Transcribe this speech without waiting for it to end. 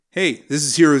Hey, this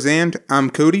is Heroes and I'm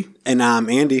Cody. And I'm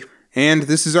Andy. And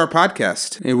this is our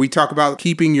podcast. And we talk about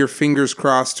keeping your fingers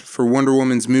crossed for Wonder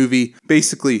Woman's movie.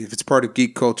 Basically, if it's part of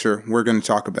geek culture, we're going to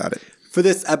talk about it. For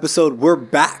this episode, we're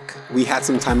back. We had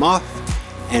some time off,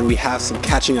 and we have some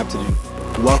catching up to do.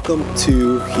 Welcome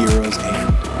to Heroes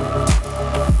and.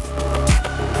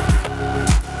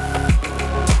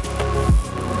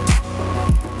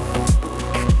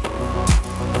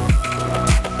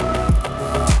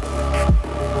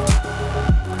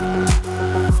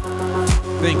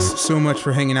 Thanks so much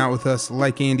for hanging out with us.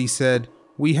 Like Andy said,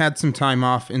 we had some time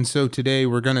off, and so today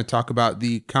we're going to talk about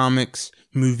the comics,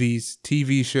 movies,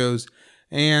 TV shows,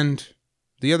 and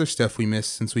the other stuff we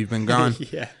missed since we've been gone.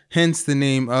 Yeah. Hence the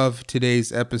name of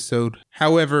today's episode.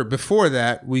 However, before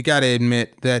that, we got to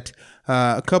admit that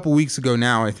a couple weeks ago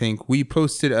now, I think, we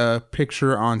posted a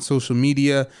picture on social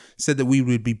media, said that we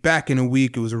would be back in a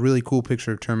week. It was a really cool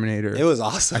picture of Terminator. It was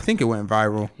awesome. I think it went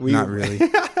viral. Not really.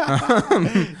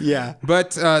 Yeah.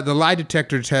 But the lie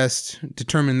detector test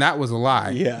determined that was a lie.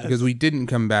 Yeah. Because we didn't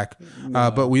come back.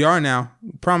 But we are now.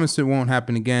 Promise it won't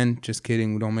happen again. Just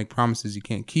kidding. We don't make promises you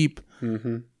can't keep.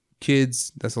 Mm-hmm.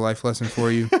 Kids, that's a life lesson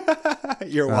for you.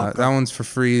 You're welcome. That one's for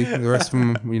free. The rest of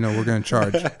them, we're going to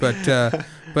charge.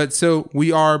 But so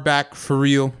we are back for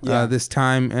real this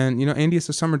time. And, Andy, it's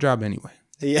a summer job anyway.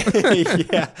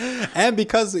 Yeah. And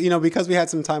because we had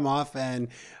some time off and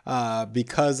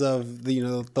because of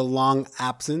the long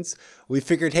absence, we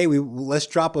figured, hey, let's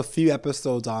drop a few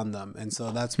episodes on them. And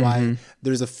so that's why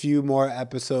there's a few more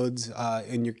episodes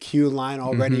in your queue line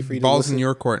already for you to Ball's listen. in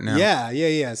your court now.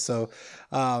 Yeah. So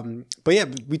but yeah,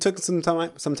 we took some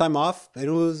time off and it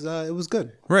was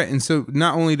good. Right. And so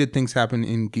not only did things happen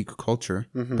in geek culture,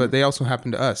 but they also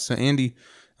happened to us. So Andy,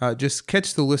 just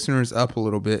catch the listeners up a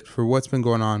little bit for what's been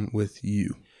going on with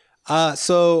you.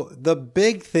 So the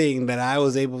big thing that I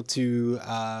was able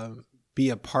to be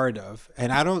a part of,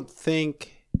 and I don't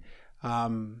think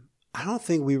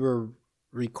we were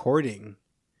recording.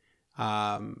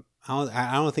 I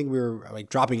don't think we were like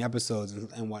dropping episodes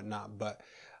and whatnot, but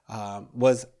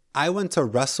was I went to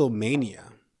WrestleMania.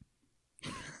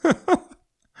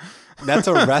 That's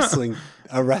a wrestling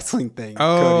thing.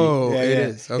 Oh, Cody. it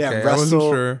is. Okay, yeah, I wasn't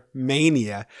sure.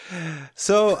 WrestleMania.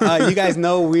 So you guys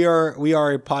know we are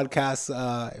a podcast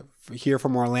here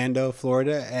from Orlando,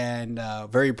 Florida, and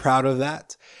very proud of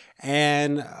that.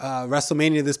 And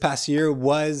WrestleMania this past year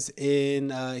was here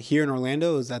in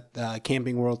Orlando. It was at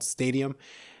Camping World Stadium,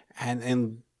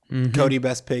 and Cody,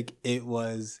 best pick. It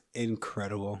was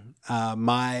incredible.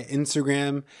 My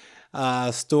Instagram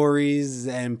stories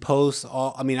and posts.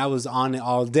 I was on it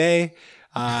all day.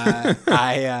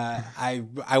 I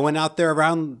went out there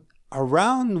around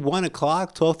 1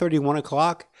 o'clock, 12:30, 1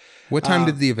 o'clock. What time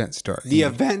did the event start? The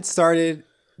event started,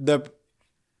 the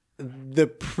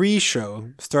pre-show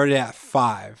started at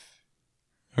 5.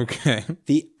 Okay.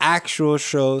 The actual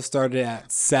show started at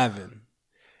 7.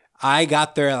 I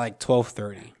got there at like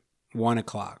 12:30, 1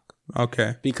 o'clock.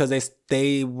 Okay. Because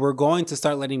they were going to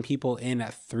start letting people in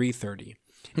at 3:30.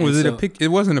 Was it a pick? It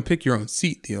wasn't a pick your own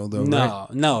seat deal, though. No,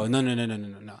 right? No.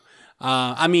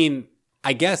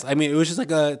 I guess. It was just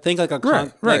like a thing, like a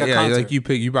right. Like a yeah, concert. like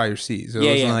you buy your seat. So it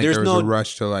wasn't like there was a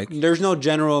rush to like. There's no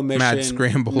general admission. Mad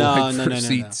scramble for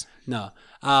seats. No.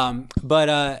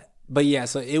 But yeah.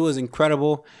 So it was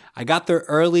incredible. I got there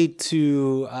early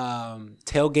to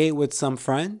tailgate with some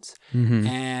friends,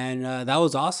 and that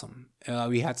was awesome.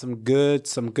 We had some good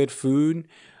food.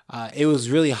 It was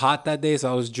really hot that day,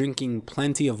 so I was drinking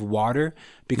plenty of water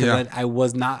because I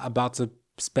was not about to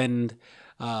spend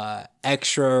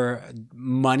extra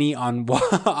money on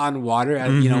water.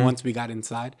 Once we got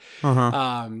inside.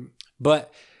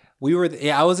 But we were.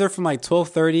 I was there from like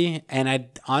 12:30, and I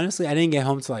didn't get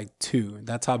home till like 2.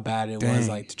 That's how bad it was,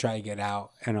 like to try to get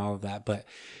out and all of that. But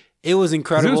it was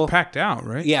incredible. It was packed out,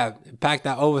 right? Yeah, packed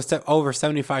out. Over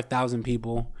 75,000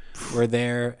 people were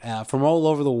there from all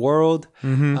over the world.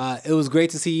 It was great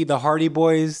to see the Hardy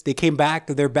Boys. They came back.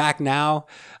 They're back now.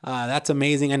 That's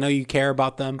amazing. I know you care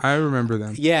about them. I remember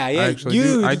them. Yeah. I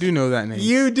do know that name.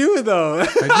 You do, though.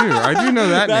 I do know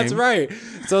that name. That's right.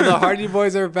 So the Hardy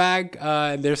Boys are back.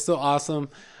 They're still awesome.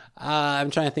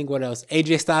 I'm trying to think what else.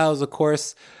 AJ Styles, of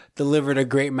course, delivered a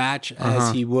great match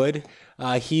as he would.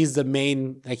 He's the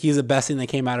main, he's the best thing that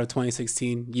came out of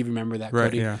 2016. You remember that,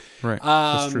 right? Cody? Yeah, right.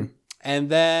 That's true.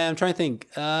 And then I'm trying to think.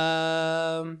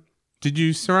 Did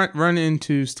you run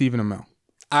into Stephen Amell?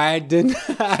 I did.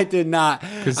 I did not.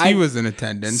 Because he was in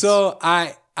attendance. So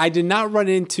I did not run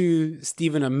into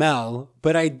Stephen Amell,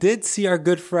 but I did see our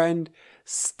good friend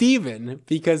Steven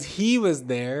because he was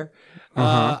there.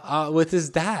 with his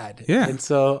dad. Yeah. And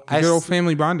so good old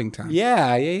family bonding time.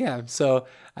 Yeah. So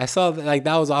I saw that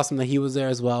was awesome that he was there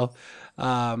as well.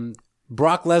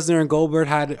 Brock Lesnar and Goldberg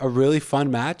had a really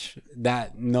fun match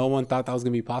that no one thought that was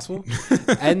going to be possible.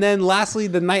 And then lastly,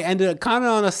 the night ended kind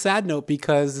of on a sad note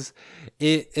because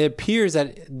it appears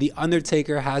that The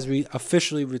Undertaker has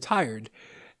officially retired.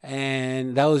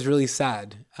 And that was really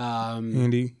sad.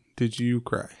 Andy, did you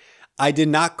cry? I did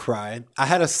not cry. I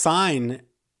had a sign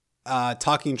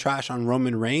talking trash on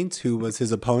Roman Reigns, who was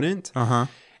his opponent.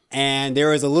 And there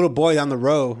was a little boy down the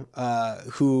row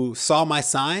who saw my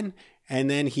sign. And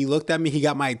then he looked at me, he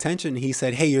got my attention. He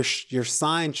said, hey, your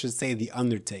sign should say The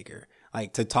Undertaker,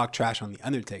 like to talk trash on The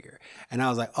Undertaker. And I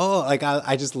was like, oh, like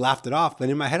I just laughed it off. But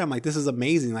in my head, I'm like, this is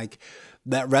amazing. Like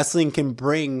that wrestling can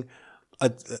bring a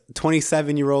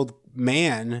 27-year-old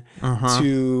man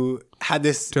to have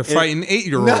this to fight an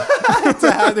 8-year-old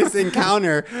to have this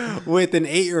encounter with an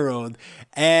 8-year-old.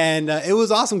 And it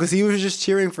was awesome because he was just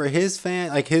cheering for his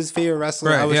his favorite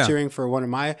wrestler. I was cheering for one of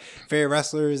my favorite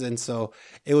wrestlers. And so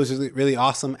it was really, really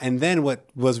awesome. And then what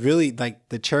was really like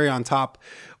the cherry on top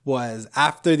was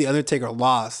after The Undertaker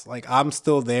lost, like I'm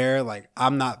still there. Like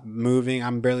I'm not moving.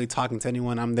 I'm barely talking to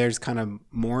anyone. I'm there just kind of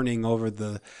mourning over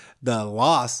the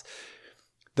loss.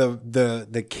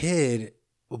 The kid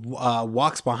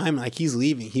walks behind me like he's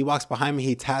leaving. He walks behind me.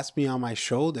 He taps me on my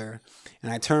shoulder,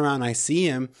 and I turn around and I see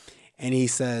him, and he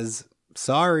says,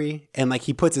 "Sorry," and like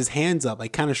he puts his hands up,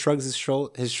 like kind of shrugs his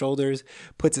shoulders,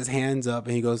 puts his hands up,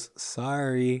 and he goes,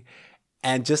 "Sorry,"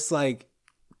 and just like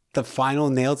the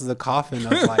final nail to the coffin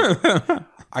of like.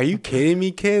 Are you kidding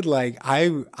me, kid? Like I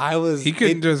was. He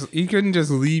couldn't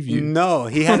just leave you. No,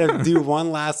 he had to do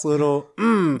one last little,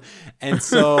 and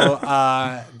so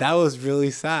that was really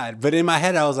sad. But in my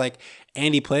head, I was like,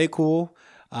 Andy, play it cool.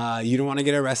 You don't want to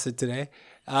get arrested today.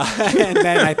 And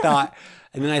then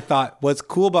I thought, what's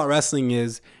cool about wrestling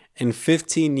is in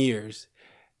 15 years,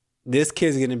 this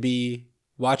kid's gonna be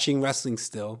watching wrestling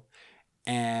still,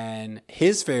 and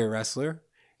his favorite wrestler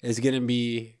is gonna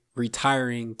be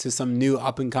retiring to some new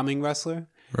up and coming wrestler,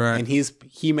 right? And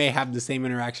he may have the same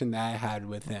interaction that I had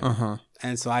with him,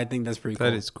 and so I think that's pretty cool.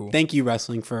 That is cool. Thank you,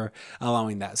 wrestling, for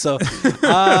allowing that. So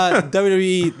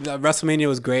WWE WrestleMania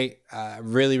was great.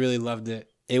 Really, really loved it.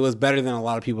 It was better than a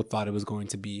lot of people thought it was going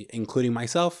to be, including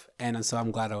myself, and so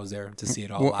I'm glad I was there to see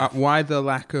it all. Why the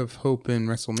lack of hope in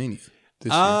WrestleMania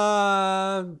this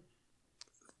year?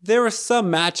 There were some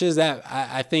matches that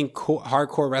I think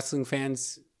hardcore wrestling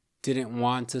fans didn't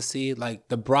want to see, like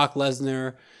the Brock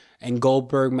Lesnar and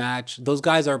Goldberg match. Those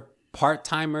guys are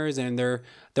part-timers and their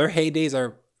heydays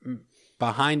are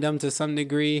behind them to some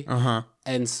degree.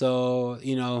 And so,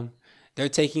 they're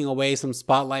taking away some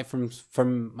spotlight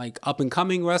from like up and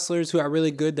coming wrestlers who are really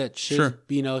good that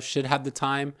should have the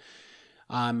time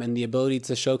and the ability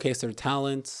to showcase their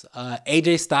talents.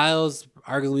 AJ Styles,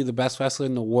 arguably the best wrestler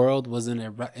in the world, was in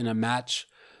a match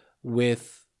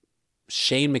with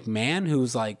Shane McMahon,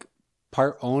 who's like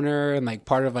part owner and like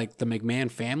part of like the McMahon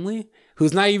family,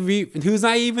 who's not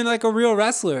even like a real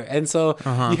wrestler. And so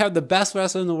you have the best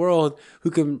wrestler in the world who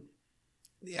can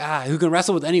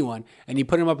wrestle with anyone, and you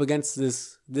put him up against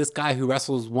this guy who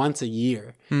wrestles once a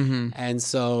year. And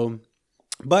so,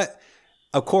 but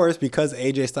of course, because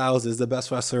AJ Styles is the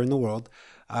best wrestler in the world,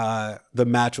 the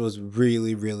match was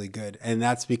really, really good. And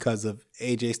that's because of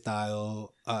AJ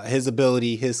Styles, his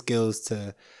ability, his skills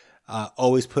to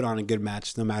always put on a good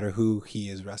match no matter who he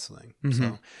is wrestling.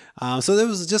 So there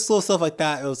was just little stuff like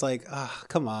that. It was like,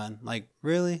 come on, like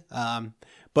really?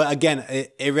 But again,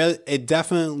 it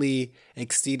definitely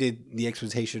exceeded the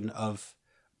expectation of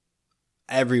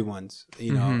everyone's,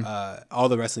 all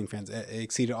the wrestling fans. It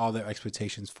exceeded all their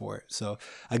expectations for it. So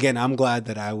again, I'm glad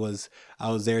that I was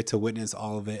there to witness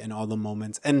all of it and all the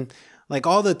moments, and like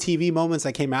all the TV moments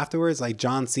that came afterwards, like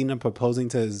John Cena proposing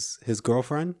to his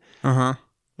girlfriend.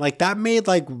 Like that made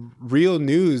like real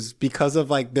news because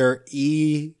of like their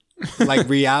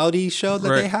reality show that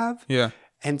they have. Yeah.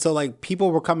 And so like people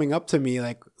were coming up to me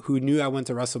like who knew I went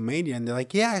to WrestleMania, and they're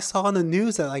like, yeah, I saw on the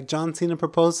news that like John Cena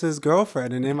proposed to his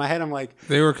girlfriend. And in my head, I'm like,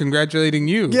 they were congratulating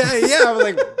you. Yeah. I was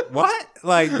like, what?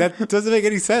 Like that doesn't make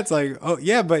any sense. Like, oh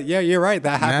yeah, but yeah, you're right.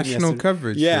 That happened. National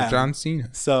coverage for John Cena.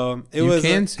 So you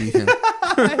can see him.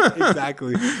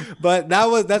 Exactly. But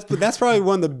that's probably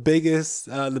one of the biggest,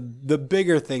 the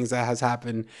bigger things that has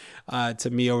happened to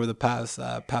me over the past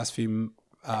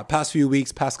few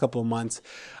weeks, past couple of months.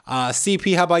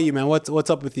 CP, how about you, man? What's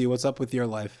up with you? What's up with your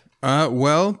life?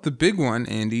 Well, the big one,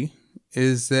 Andy,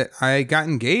 is that I got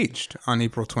engaged on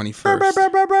April 21st.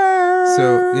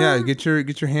 So yeah, get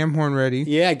your ham horn ready.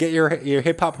 Yeah, get your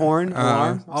hip hop horn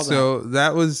alarm. All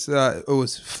that was it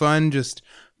was fun just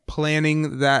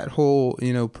planning that whole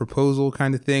proposal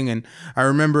kind of thing, and I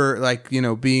remember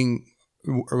being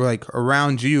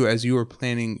around you as you were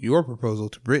planning your proposal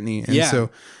to Brittany, and so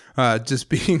just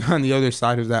being on the other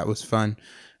side of that was fun,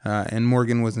 and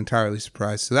Morgan was entirely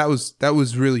surprised. So that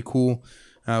was really cool.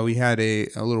 We had a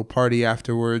little party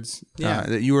afterwards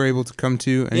that you were able to come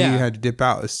to, and you had to dip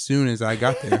out as soon as I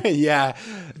got there. Yeah,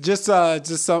 just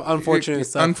some unfortunate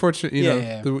stuff. Unfortunate,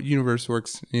 the universe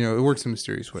works. It works in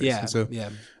mysterious ways. Yeah. And so,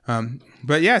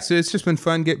 but yeah, so it's just been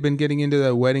fun. Been getting into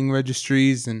the wedding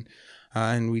registries,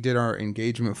 and we did our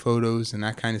engagement photos and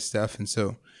that kind of stuff. And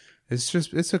so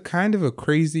it's a kind of a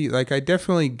crazy.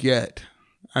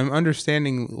 I'm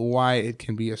understanding why it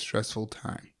can be a stressful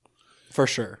time. For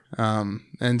sure.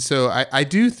 And so I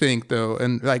do think though,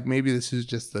 and maybe this is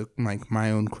just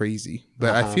my own crazy,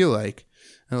 but I feel like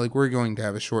we're going to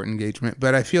have a short engagement,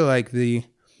 but I feel like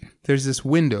there's this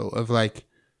window of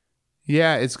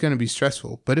it's going to be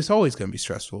stressful, but it's always going to be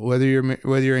stressful, whether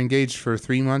you're engaged for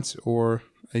 3 months or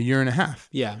a year and a half.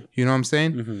 Yeah. You know what I'm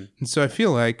saying? Mm-hmm. And so I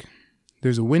feel like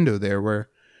there's a window there where,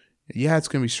 it's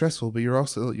going to be stressful, but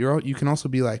you can also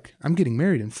be like, I'm getting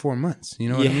married in 4 months. You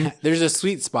know what I mean? There's a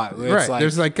sweet spot where it's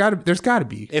there's got to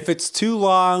be. If it's too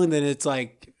long, then it's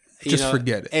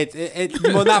forget it.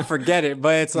 Well, not forget it,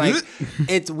 but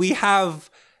it's we have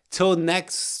till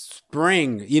next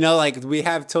spring. We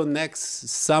have till next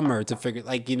summer to figure.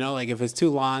 If it's too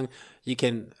long, you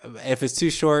can. If it's too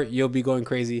short, you'll be going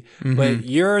crazy. Mm-hmm. But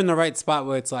you're in the right spot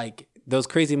where it's those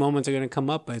crazy moments are going to come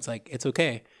up, but it's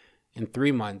okay. In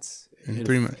 3 months. The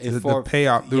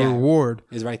payout, the reward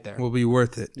is right there. Will be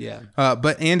worth it. Yeah.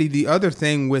 But Andy, the other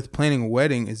thing with planning a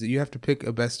wedding is that you have to pick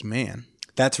a best man.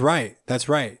 That's right.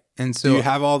 And so do you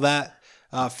have all that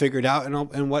figured out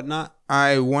and whatnot?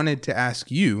 I wanted to ask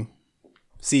you,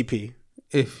 CP,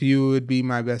 if you would be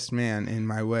my best man in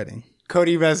my wedding.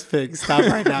 Cody, best pick. Stop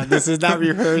right now. This is not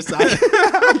rehearsed.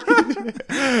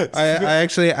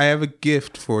 I have a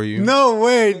gift for you. No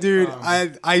way, dude.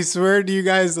 I swear to you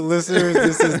guys, the listeners,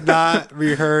 this is not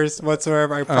rehearsed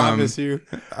whatsoever. I promise you.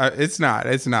 It's not.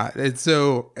 It's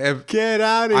so. Get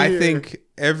out of here. I think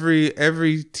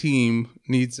every team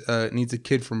needs a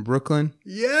kid from Brooklyn.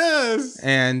 Yes.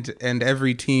 And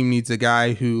every team needs a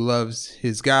guy who loves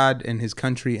his God and his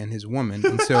country and his woman.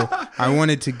 And so I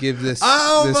wanted to give this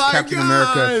Captain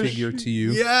America figure to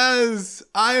you. Yes.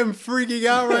 I am freaking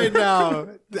out right now.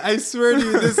 I swear to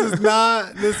you, this is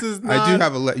not. I do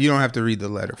have a you don't have to read the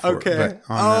letter for okay. it.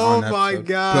 But on my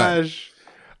gosh.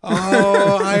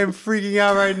 I am freaking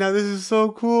out right now. This is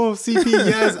so cool. CP,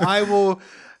 yes, I will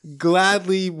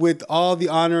gladly, with all the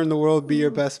honor in the world, be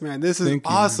your best man. This is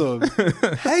awesome.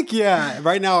 Heck yeah.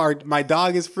 Right now, my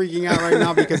dog is freaking out right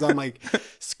now because I'm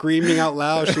screaming out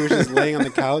loud. She was just laying on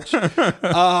the couch.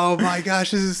 Oh my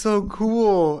gosh, this is so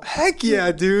cool. Heck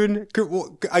yeah, dude.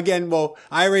 Again,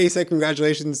 I already said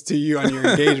congratulations to you on your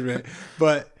engagement,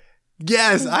 but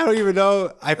yes, I don't even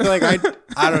know. I feel like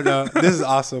I don't know. This is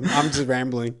awesome. I'm just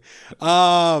rambling.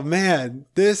 Oh man,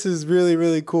 this is really,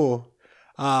 really cool.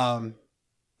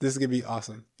 This is gonna be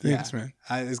awesome. Thanks, man.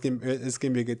 It's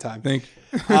gonna be a good time. Thank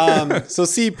you. So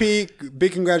CP,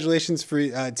 big congratulations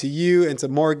to you and to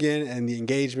Morgan and the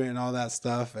engagement and all that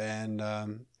stuff. And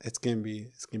it's gonna be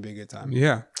a good time.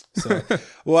 Yeah. So,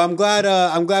 well, I'm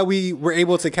glad we were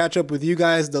able to catch up with you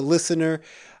guys, the listeners.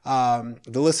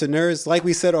 Like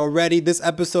we said already, this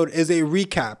episode is a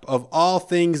recap of all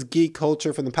things geek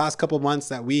culture from the past couple months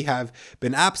that we have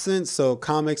been absent. So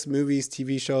comics, movies,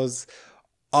 TV shows.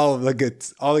 All the good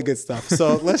stuff.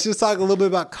 So let's just talk a little bit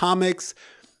about comics.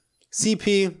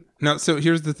 CP. No, so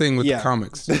here's the thing with the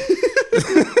comics.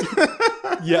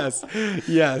 Yes.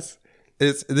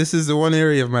 This is the one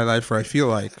area of my life where I feel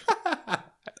like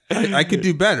I could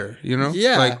do better,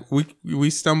 Yeah. We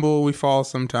stumble, we fall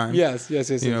sometimes. Yes.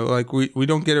 We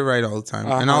don't get it right all the time.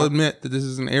 Uh-huh. And I'll admit that this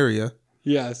is an area.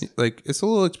 Yes. It's a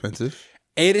little expensive.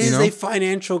 It is a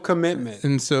financial commitment.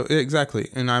 And so, exactly.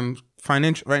 And I'm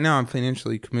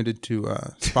financially committed to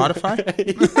Spotify.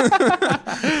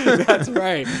 That's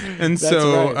right. And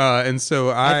so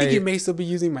I think you may still be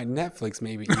using my Netflix,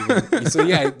 maybe. Even. So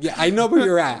yeah, I know where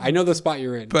you're at. I know the spot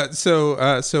you're in. But so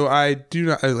I do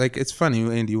not it's funny,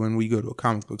 Andy, when we go to a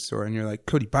comic book store and you're like,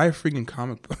 Cody, buy a freaking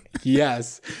comic book.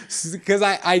 Yes, because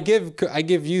I give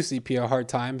you, CP, a hard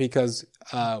time because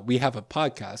we have a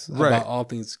podcast about all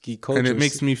things geek culture, and it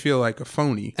makes me feel like a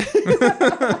phony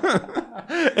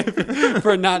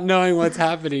for not knowing what's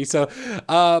happening. So,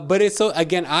 but it's so,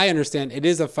 again, I understand it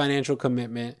is a financial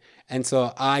commitment, And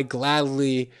so I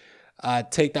gladly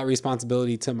take that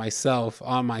responsibility on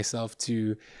myself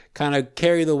to kind of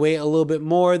carry the weight a little bit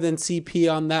more than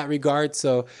CP on that regard.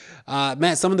 So,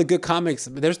 man, some of the good comics,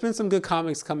 there's been some good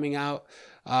comics coming out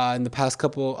in the past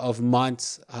couple of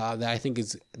months that I think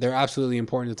they're absolutely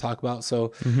important to talk about.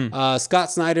 So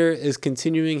Scott Snyder is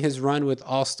continuing his run with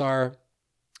All-Star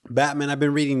Batman. I've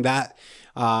been reading that.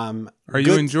 Are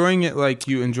you enjoying it like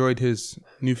you enjoyed his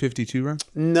New 52 run?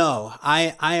 No,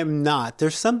 I am not.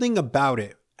 There's something about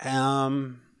it.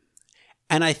 And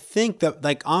I think that,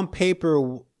 like, on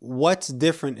paper, what's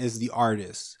different is the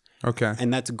artist. Okay.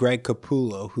 And that's Greg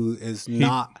Capullo, who is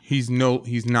he's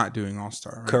not doing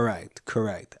All-Star. Right?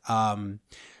 Correct.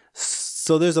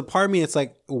 So there's a part of me, it's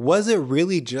like, was it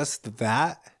really just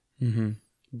that? Mm-hmm.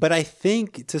 But I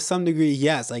think to some degree,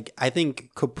 yes. Like, I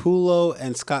think Capullo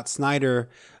and Scott Snyder,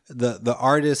 the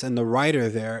artist and the writer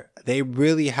there, they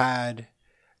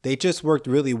just worked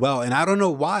really well. And I don't know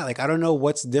why. Like, I don't know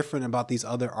what's different about these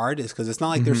other artists, because it's not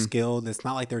like they're skilled. It's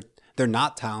not like they're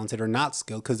not talented or not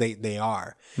skilled, because they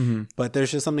are. Mm-hmm. But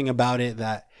there's just something about it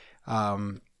that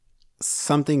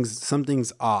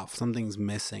something's off, something's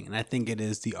missing. And I think it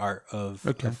is the art of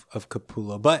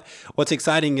Capullo. But what's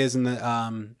exciting is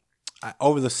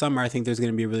over the summer, I think there's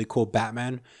going to be a really cool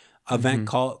Batman event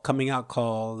coming out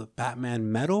called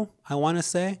Batman Metal, I want to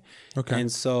say. Okay.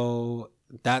 And so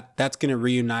that's going to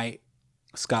reunite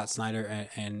Scott Snyder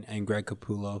and Greg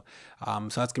Capullo.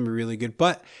 So that's going to be really good.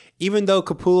 But even though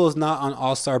Capullo's not on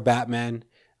All-Star Batman,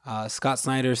 Scott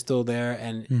Snyder is still there,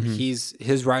 and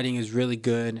his writing is really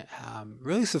good,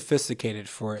 really sophisticated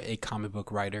for a comic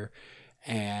book writer.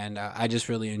 And I just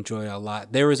really enjoy it a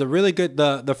lot. There was a really good,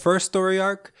 the first story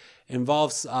arc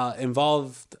involved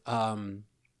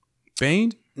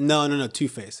Bane? No,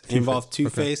 Two-Face. It involved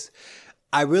Two-Face. Okay.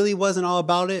 I really wasn't all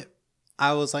about it.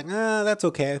 I was like, that's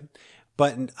okay.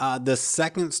 But the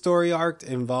second story arc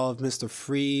involved Mr.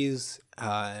 Freeze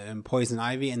and Poison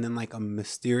Ivy, and then like a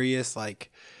mysterious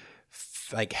like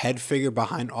head figure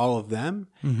behind all of them,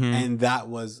 and that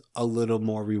was a little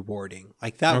more rewarding.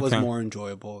 Like, that was more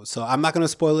enjoyable. So I'm not going to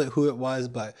spoil it who it was,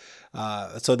 but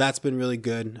so that's been really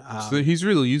good. So he's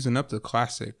really using up the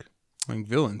classic like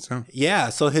villains, huh? Yeah.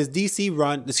 So his DC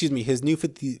run, his New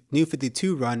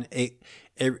 52 run,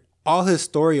 all his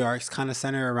story arcs kind of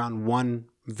center around one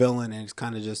villain, and it's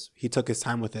kind of just, he took his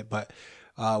time with it. But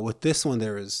with this one,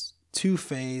 there is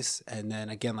Two-Face, and then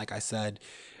again, like I said,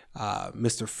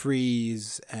 Mr.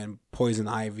 Freeze and Poison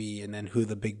Ivy, and then who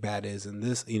the big bad is, and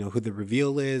this, who the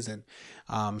reveal is, and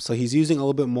so he's using a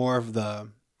little bit more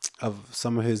of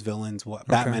some of his villains,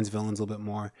 Batman's villains, a little bit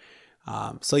more.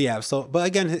 But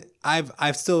again,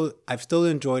 I've still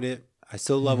enjoyed it. I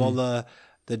still love all the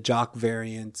jock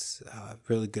variants,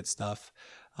 really good stuff.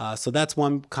 So that's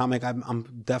one comic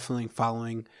I'm definitely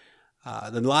following.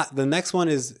 The next one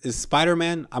is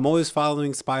Spider-Man. I'm always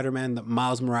following Spider-Man, the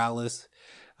Miles Morales.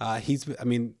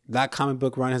 That comic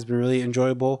book run has been really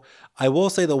enjoyable. I will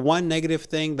say the one negative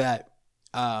thing that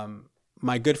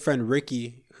my good friend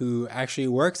Ricky, who actually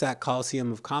works at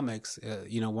Coliseum of Comics,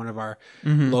 one of our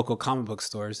local comic book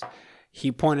stores,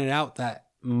 he pointed out that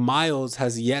Miles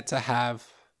has yet to have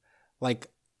like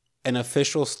an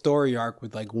official story arc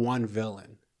with like one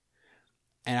villain.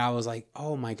 And I was like,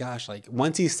 oh my gosh, like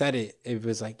once he said it, it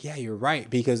was like, yeah, you're right.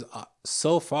 Because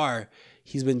so far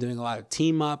he's been doing a lot of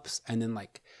team ups, and then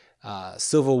like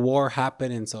Civil War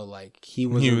happened, and so like he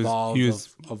was involved.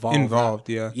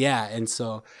 Yeah, and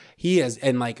so he has,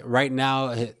 and like right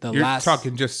now You're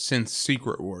talking just since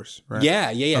Secret Wars, right? Yeah,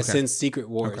 okay. Since Secret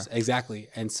Wars, exactly.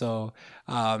 And so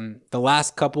the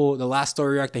last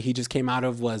story arc that he just came out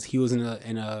of was he was in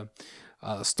a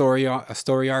story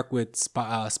arc with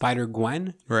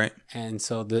Spider-Gwen, right? And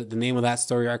so the name of that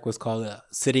story arc was called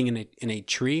 "Sitting in a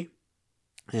Tree,"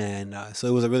 and so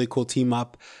it was a really cool team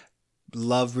up,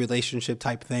 love relationship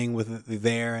type thing with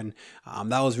there, and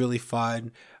that was really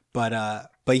fun. But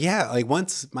yeah, like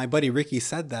once my buddy Ricky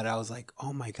said that, I was like,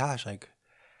 oh my gosh, like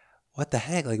what the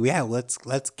heck? Like, yeah, let's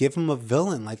give him a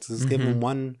villain. Like, let's give him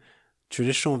one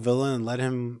traditional villain and let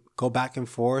him go back and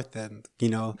forth. And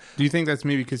do you think that's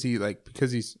maybe because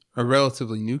he's a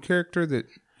relatively new character that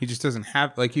he just doesn't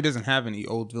have any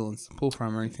old villains to pull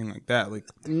from or anything like that, like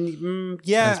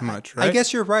as much, right? I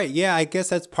guess you're right. Yeah, I guess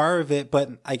that's part of it. But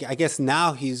I guess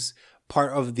now he's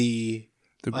part of the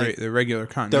regular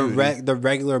continuity, the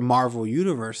regular Marvel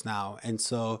universe now, and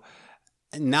so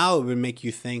now it would make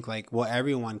you think like, well,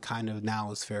 everyone kind of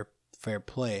now is fair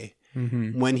play.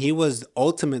 When he was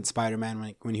Ultimate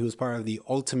Spider-Man, when he was part of the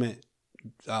Ultimate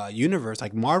universe,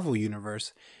 like Marvel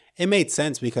universe, it made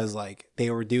sense because like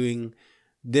they were doing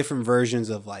different versions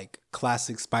of like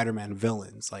classic Spider-Man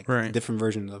villains, like different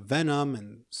versions of Venom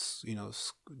and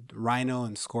Rhino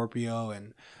and Scorpion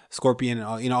and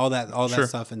all all that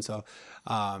stuff. And so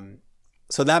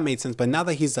so that made sense. But now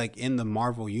that he's like in the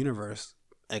Marvel universe,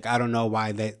 like I don't know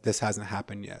why this hasn't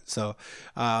happened yet. So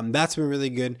that's been really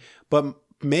good. But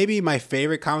maybe my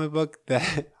favorite comic book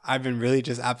that I've been really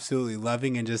just absolutely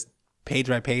loving and just page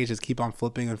by page just keep on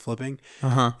flipping and flipping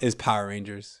is Power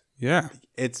Rangers. Yeah.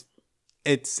 It's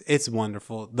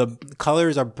wonderful. The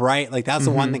colors are bright. Like that's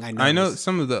the one thing I noticed. I know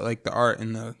some of the like the art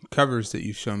and the covers that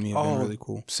you've shown me have been really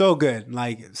cool. So good.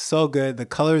 Like so good. The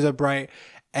colors are bright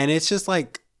and it's just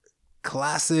like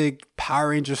classic Power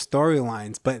Ranger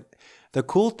storylines. But the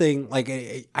cool thing, like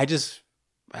I just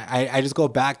go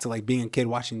back to like being a kid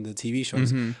watching the TV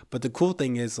shows. But the cool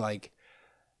thing is like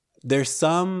there's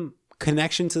some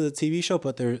connection to the TV show,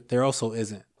 but there also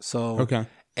isn't. So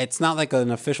it's not like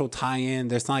an official tie-in.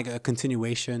 There's not like a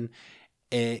continuation.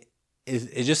 It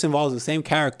just involves the same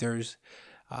characters,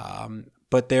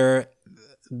 but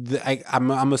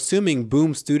I'm assuming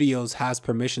Boom Studios has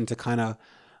permission to kind of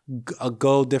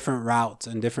go different routes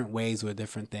and different ways with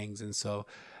different things, and so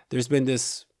there's been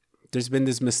this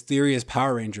mysterious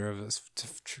Power Ranger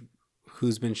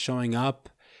who's been showing up,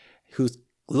 who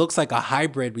looks like a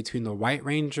hybrid between the White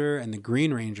Ranger and the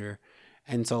Green Ranger.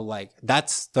 And so like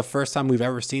that's the first time we've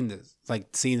ever seen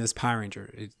this Power Ranger.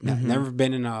 It's never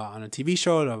been on a TV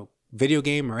show, a video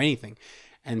game or anything.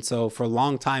 And so for a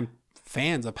long time,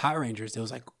 fans of Power Rangers, it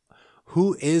was like,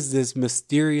 who is this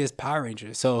mysterious Power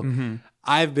Ranger? So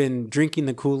I've been drinking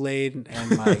the Kool-Aid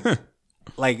and like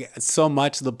like so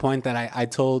much to the point that I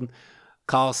told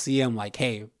Coliseum, like,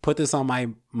 hey, put this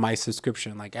on my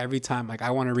subscription. Like every time, like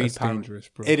I want to read. That's dangerous,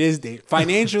 bro. It is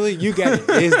financially, you get it.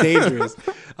 It is dangerous,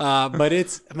 but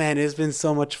it's been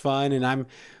so much fun, and I'm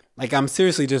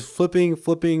seriously just flipping,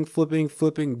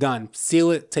 done.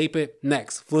 Seal it, tape it,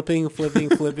 next. Flipping,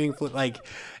 flip. Like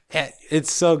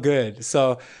it's so good.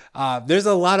 So there's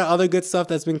a lot of other good stuff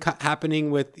that's been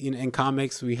happening with in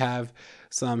comics. We have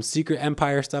some Secret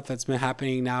Empire stuff that's been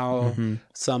happening now.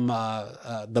 Some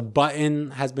the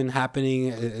Button has been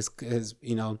happening. Has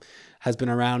been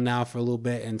around now for a little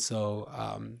bit, and so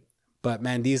but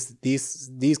man,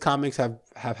 these comics have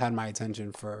had my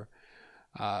attention for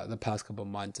the past couple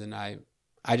months, and I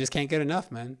just can't get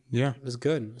enough, man. Yeah, it was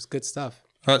good. It was good stuff.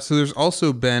 So there's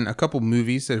also been a couple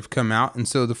movies that have come out, and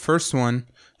so the first one,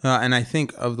 and I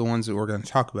think of the ones that we're going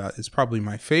to talk about, is probably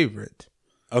my favorite.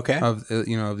 Okay. Of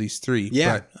of these three.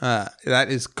 Yeah. But that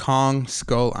is Kong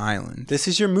Skull Island. This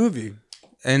is your movie.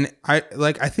 And I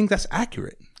think that's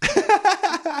accurate.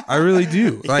 I really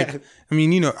do. Like, yeah. I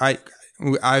mean,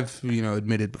 I've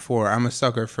admitted before, I'm a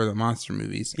sucker for the monster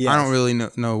movies. Yes. I don't really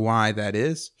know why that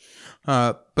is.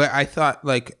 But I thought,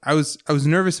 like, I was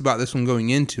nervous about this one going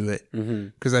into it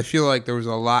because I feel like there was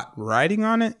a lot riding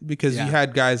on it because you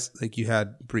had guys like you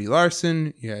had Brie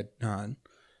Larson, you had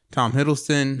Tom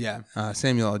Hiddleston,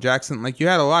 Samuel L. Jackson. Like you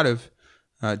had a lot of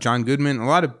John Goodman, a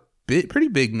lot of pretty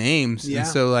big names. Yeah. And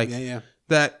so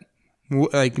that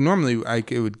like normally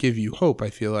it would give you hope, I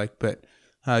feel like. But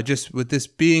just with this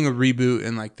being a reboot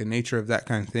and like the nature of that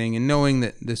kind of thing and knowing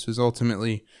that this was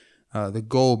ultimately the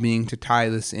goal being to tie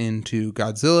this into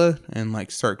Godzilla and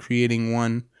like start creating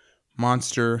one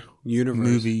monster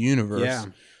movie universe. Yeah.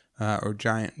 Or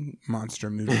giant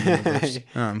monster movie universe.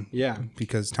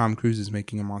 Because Tom Cruise is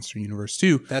making a monster universe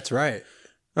too. That's right.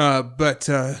 But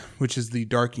which is the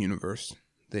Dark Universe.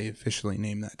 They officially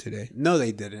named that today. No,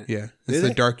 they didn't. Yeah, it's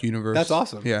the Dark Universe. That's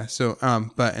awesome. Yeah. So,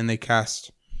 and they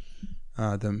cast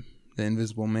the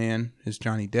Invisible Man is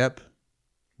Johnny Depp.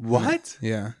 What?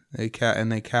 Yeah, they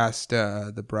cast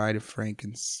the Bride of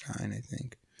Frankenstein, I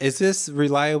think. Is this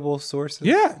reliable sources?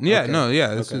 Yeah, okay.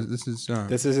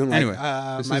 This isn't like anyway.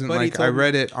 This isn't like I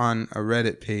read it on a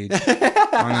Reddit page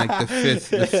on like the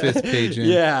fifth page. In.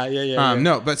 Yeah.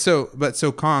 No, but so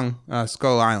Kong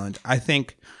Skull Island. I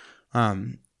think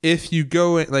if you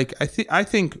go like I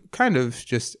think kind of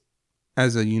just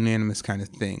as a unanimous kind of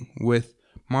thing with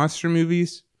monster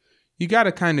movies, you got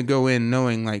to kind of go in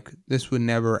knowing like this would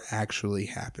never actually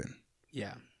happen.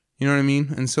 Yeah, you know what I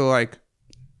mean. And so like.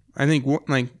 I think,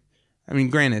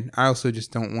 granted, I also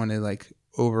just don't want to, like,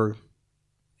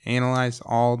 over-analyze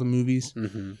all the movies.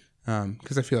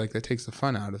 Because I feel like that takes the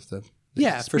fun out of the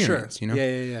for sure.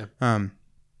 Yeah.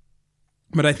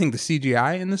 But I think the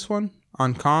CGI in this one,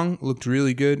 on Kong, looked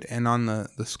really good. And on the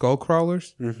skull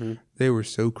crawlers, they were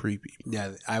so creepy.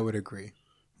 Yeah, I would agree.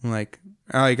 Like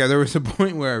there was a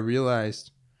point where I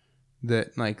realized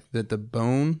that, like, that the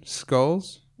bone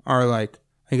skulls are, like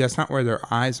that's not where their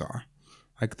eyes are.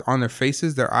 like on their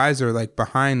faces, their eyes are like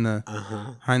behind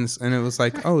behind this, and it was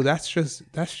like, oh, that's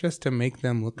just to make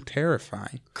them look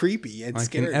terrifying, creepy, and like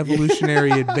scary. an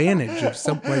evolutionary advantage of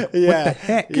some like what the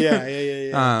heck?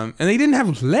 Yeah. And they didn't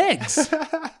have legs.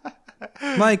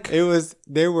 Like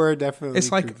they were definitely.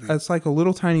 It's like a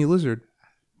little tiny lizard,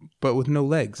 but with no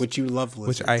legs. Which you love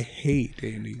lizards. Which I hate,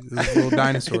 Andy. Those little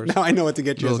dinosaurs. Now I know what to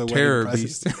get you little as a terror wedding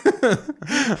beast.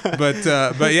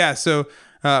 But yeah. So,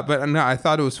 but no, I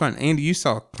thought it was fun. Andy, you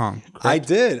saw Kong. Correct? I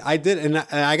did, and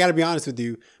I got to be honest with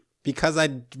you, because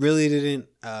I really didn't.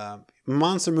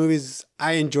 Monster movies,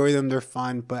 I enjoy them. They're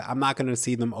fun, but I'm not going to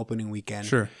see them opening weekend.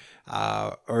 Sure.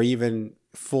 Or even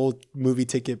full movie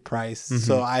ticket price. Mm-hmm.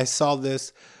 So I saw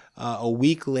this a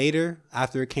week later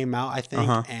after it came out, I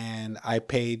think, and I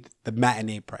paid the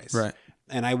matinee price. Right.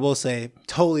 And I will say,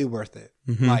 totally worth it.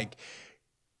 Mm-hmm. Like,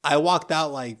 I walked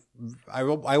out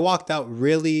I walked out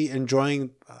really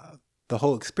enjoying the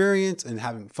whole experience and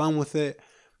having fun with it,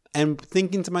 and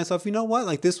thinking to myself, you know what?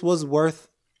 Like, this was worth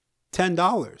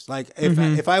 $10. Like,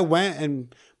 if I went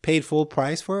and paid full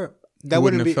price for it, that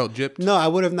wouldn't have felt gypped. No, I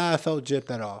would have not felt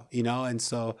gypped at all. You know, and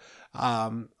so,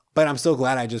 but I'm so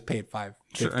glad I just paid $5.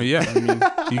 Sure, yeah, I mean,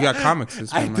 you got comics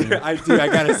this time. I do. I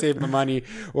gotta save my money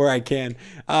where I can.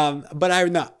 But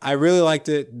I really liked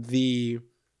it.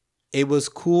 It was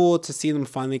cool to see them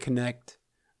finally connect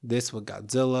this with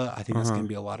Godzilla. I think that's gonna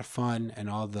be a lot of fun,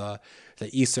 and all the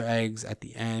Easter eggs at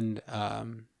the end.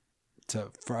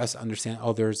 For us to understand,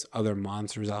 there's other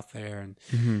monsters out there, and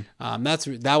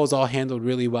that was all handled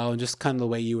really well, and just kind of the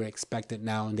way you would expect it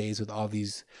nowadays with all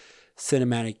these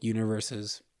cinematic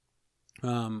universes.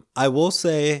 I will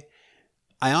say,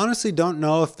 I honestly don't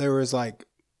know if there was like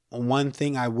one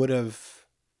thing I would have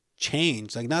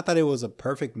changed. Like, not that it was a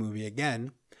perfect movie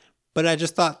again, but I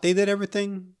just thought they did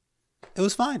everything. It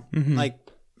was fine. Like,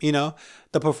 you know,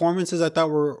 the performances I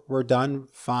thought were done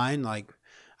fine. Like,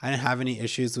 I didn't have any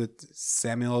issues with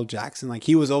Samuel L. Jackson. Like,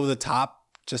 he was over the top,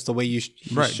 just the way he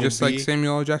right, should just be. like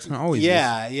Samuel L. Jackson always.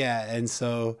 Yeah, is. yeah. And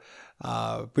so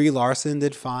Brie Larson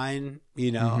did fine.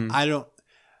 You know, I don't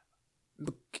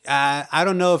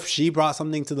know if she brought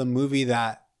something to the movie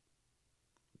that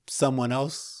someone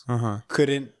else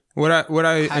couldn't. What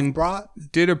I brought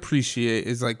did appreciate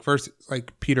is, like, first,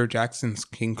 like Peter Jackson's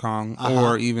King Kong,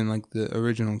 or even like the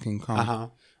original King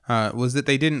Kong, was that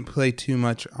they didn't play too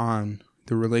much on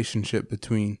the relationship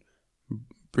between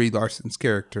Brie Larson's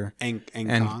character and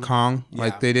Kong. Yeah.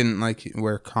 Like, they didn't like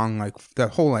where Kong, like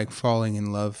that whole like falling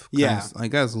in love.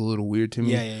 Like, that was a little weird to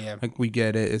me. Yeah. Like, we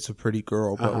get it, it's a pretty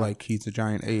girl, but like, he's a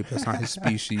giant ape. That's not his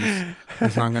species.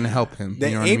 It's not going to help him. The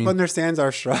you know ape what I mean? understands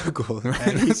our struggle.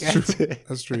 That's true.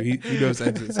 That's true. He knows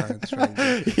exit signs.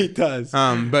 Right? He does.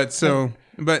 But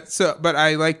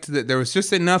I liked that there was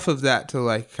just enough of that to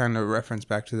like kind of reference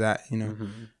back to that, you know.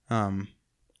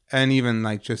 And even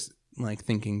like just like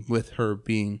thinking with her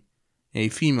being a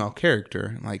female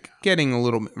character, like getting a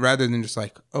little, rather than just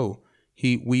like, oh,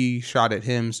 we shot at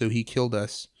him, so he killed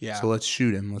us. Yeah. So let's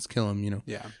shoot him. Let's kill him, you know.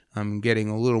 Yeah. Getting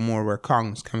a little more where Kong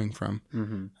was coming from,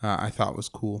 I thought was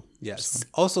cool. Yes. So.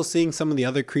 Also seeing some of the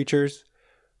other creatures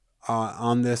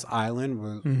on this island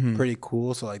were pretty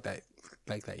cool. So like that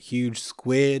huge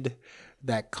squid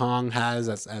that Kong has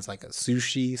as like a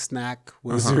sushi snack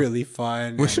was really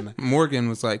fun. Which Morgan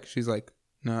was like, she's like,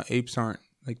 no, apes aren't,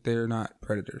 like, they're not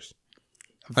predators.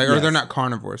 Like, or they're not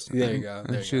carnivores. There you go.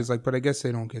 And she was like, but I guess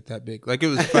they don't get that big. Like, it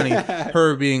was funny,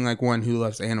 her being like one who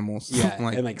loves animals. Yeah,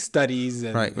 like, and like studies.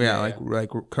 And, right, yeah,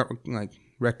 like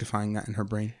rectifying that in her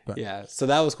brain. But yeah, so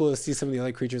that was cool to see some of the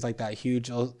other creatures, like that huge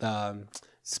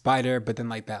spider, but then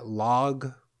like that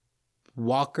log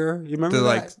walker. You remember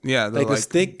that? The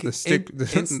stick.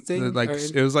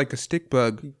 It was like a stick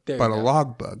bug, but a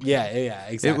log bug. Yeah,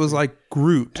 exactly. It was like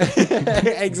Groot.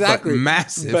 Exactly. But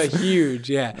massive. But huge,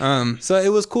 yeah. So it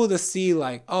was cool to see,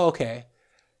 like, oh, okay.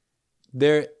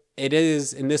 There it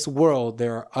is in this world,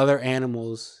 there are other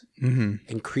animals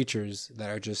and creatures that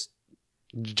are just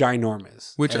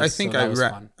ginormous. Which I think I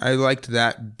liked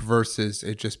that versus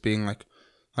it just being like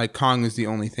Kong is the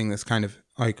only thing that's kind of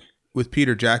like with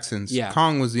Peter Jackson's,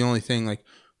 Kong was the only thing, like,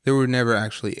 there were never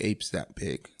actually apes that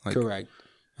big. Like, correct.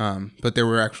 But there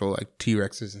were actual, like,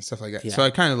 T-Rexes and stuff like that. Yeah. So I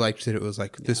kind of liked that it was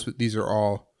like, these are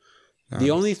all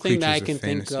the only thing that I can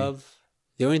think of,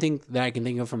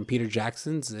 from Peter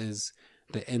Jackson's is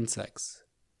the insects.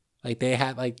 Like, they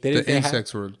had, like... The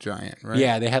insects were giant, right?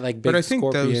 Yeah, they had, like, big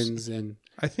scorpions and...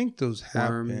 I think those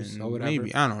worms happened. Or whatever.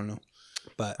 Maybe. I don't know.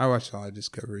 But I watched a lot of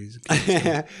Discoveries.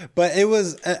 So. But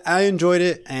I enjoyed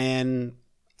it, and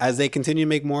as they continue to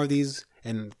make more of these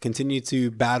and continue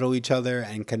to battle each other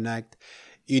and connect,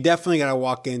 you definitely got to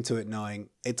walk into it knowing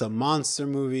it's a monster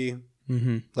movie,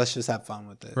 Let's just have fun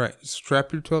with it. Right.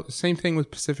 Strap your 12. Same thing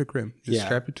with Pacific Rim. Just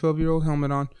strap your 12-year-old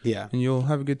helmet on. Yeah. And you'll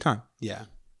have a good time. Yeah.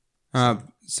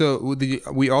 So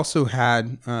we also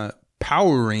had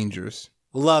Power Rangers.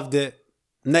 Loved it.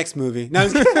 Next movie. No,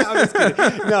 I'm just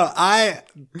kidding. No,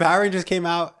 Power Rangers came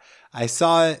out. I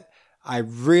saw it. I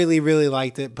really, really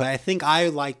liked it. But I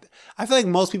feel like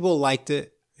most people liked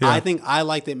it. Yeah. I think I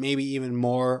liked it maybe even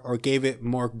more, or gave it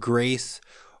more grace,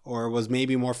 or was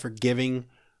maybe more forgiving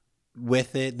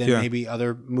with it than maybe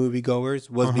other moviegoers,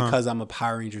 was because I'm a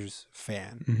Power Rangers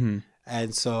fan.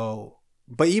 And so,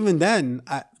 but even then,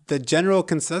 the general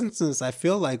consensus I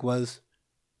feel like was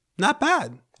not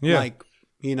bad. Yeah. Like,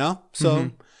 so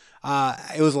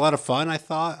it was a lot of fun, I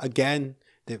thought. Again,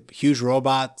 the huge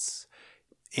robots,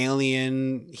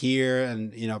 alien here,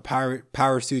 and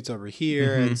power suits over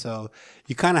here, and so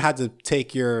you kind of had to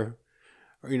take your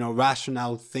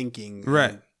rational thinking,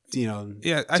 right? And,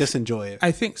 just enjoy it.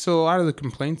 I think so. A lot of the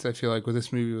complaints I feel like with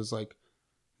this movie was like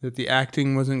that the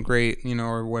acting wasn't great,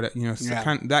 or what,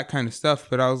 that kind of stuff.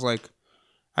 But I was like,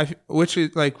 which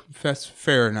is like that's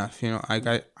fair enough,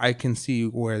 I can see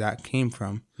where that came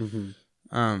from.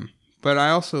 But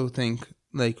I also think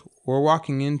like we're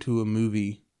walking into a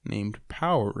movie named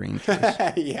Power Rangers.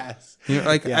 Yes.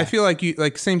 I feel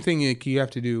like same thing like you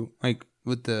have to do like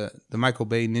with the Michael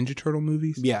Bay Ninja Turtle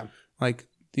movies. Yeah. Like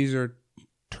these are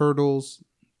turtles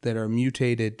that are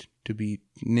mutated to be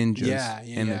ninjas.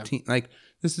 Yeah. Like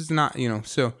this is not,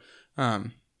 so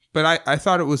but I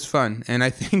thought it was fun, and I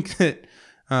think that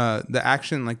the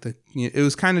action, like it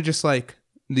was kind of just like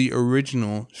the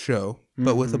original show,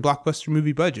 but with a blockbuster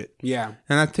movie budget. Yeah.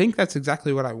 And I think that's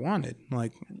exactly what I wanted.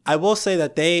 Like, I will say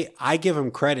that I give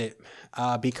them credit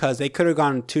because they could have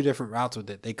gone two different routes with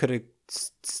it. They could have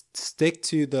stick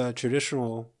to the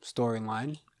traditional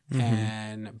storyline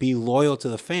and be loyal to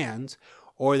the fans,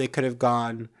 or they could have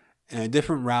gone in a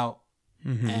different route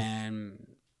and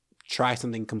try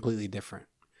something completely different.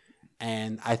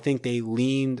 And I think they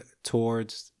leaned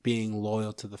towards being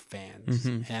loyal to the fans,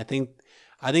 and I think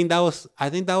that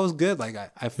was good. Like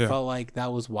I felt like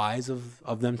that was wise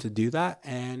of them to do that,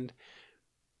 and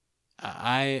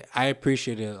I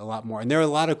appreciated it a lot more. And there are a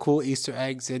lot of cool Easter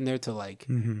eggs in there to like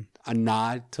a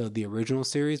nod to the original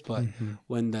series. But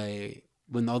when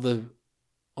all the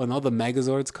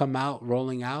Megazords come out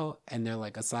rolling out, and they're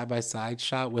like a side by side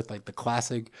shot with like the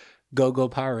classic Go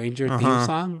Power Ranger theme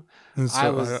song. And so, I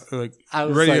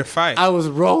was ready to fight. I was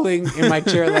rolling in my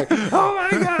chair like, oh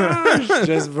my gosh,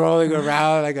 just rolling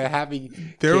around like a happy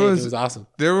kid. It was awesome.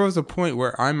 There was a point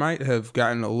where I might have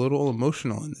gotten a little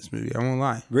emotional in this movie. I won't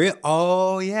lie. Real?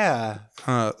 Oh yeah.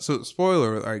 So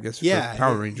spoiler, I guess, for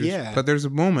Power Rangers. Yeah. But there's a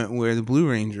moment where the Blue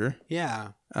Ranger.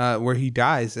 Yeah. Where he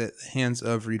dies at the hands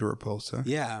of Rita Repulsa.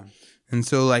 Yeah. And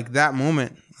so like that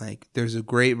moment, like there's a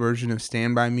great version of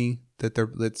Stand By Me that's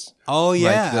like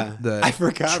the I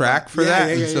forgot track for that.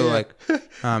 And so like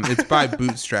it's by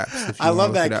Bootstraps. I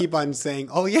love that I keep on saying,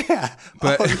 oh yeah.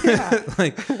 But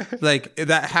like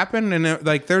that happened, and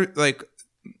like they're like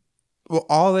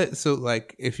all it so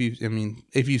like if you've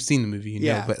seen the movie,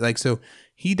 know, but like so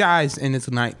he dies and it's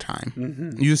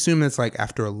nighttime. You assume it's like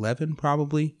after 11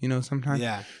 probably, sometime.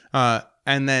 Yeah.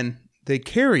 And then they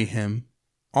carry him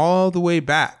all the way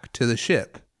back to the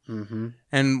ship.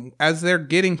 And as they're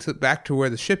getting back to where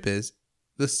the ship is,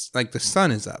 the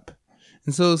sun is up,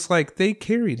 and so it's like they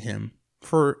carried him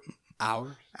for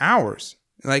hours,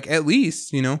 like at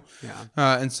least, Yeah.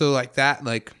 And so like that,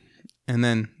 like, and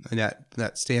then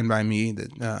that Stand By Me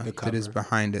that is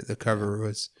behind it, the cover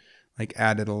was like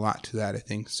added a lot to that, I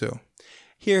think. So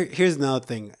here's another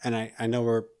thing, and I know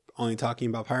we're only talking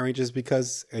about Power Rangers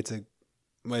because it's a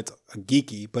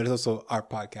geeky, but it's also our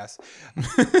podcast.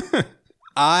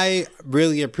 I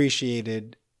really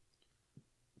appreciated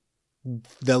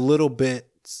the little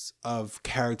bits of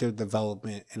character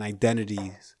development and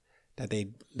identities that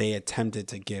they attempted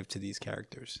to give to these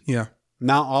characters. Yeah.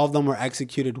 Not all of them were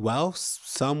executed well.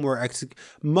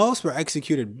 Most were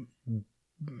executed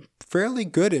fairly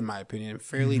good, in my opinion,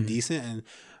 fairly decent and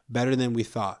better than we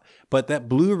thought. But that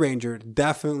Blue Ranger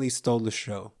definitely stole the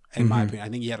show, in my opinion. I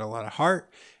think he had a lot of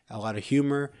heart, a lot of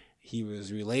humor. He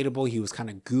was relatable. He was kind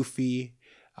of goofy.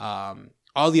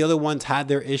 All the other ones had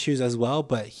their issues as well,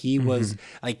 but he was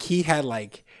like, he had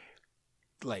like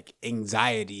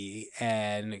anxiety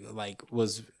and like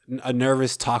was a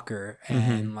nervous talker,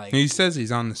 and like he says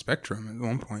he's on the spectrum at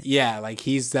one point. Yeah, like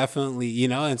he's definitely,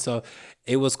 and so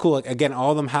it was cool. Like, again,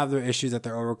 all of them have their issues that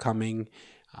they're overcoming,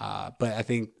 but I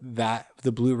think that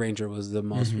the Blue Ranger was the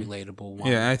most relatable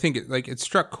one. Yeah, I think it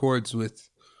struck chords with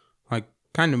like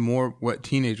kind of more what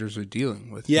teenagers are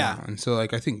dealing with. Yeah. Now. And so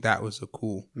like I think that was a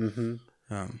cool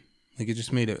Like it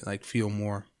just made it like feel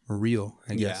more real,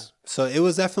 I guess. So it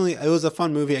was a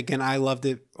fun movie. Again, I loved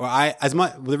it.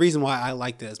 The reason why I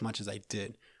liked it as much as I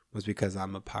did was because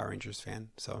I'm a Power Rangers fan.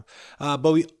 So,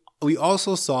 but we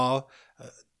also saw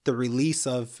the release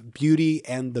of Beauty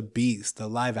and the Beast, the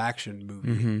live action movie.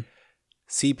 Mm-hmm.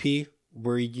 CP,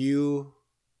 were you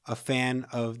a fan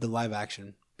of the live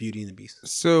action Beauty and the Beast?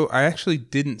 So I actually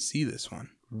didn't see this one.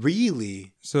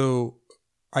 Really? So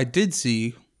I did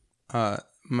see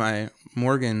my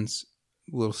Morgan's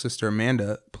little sister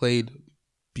Amanda played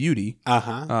Beauty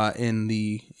in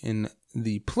the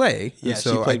play. Yeah,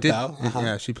 so she played Belle.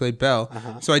 Yeah, she played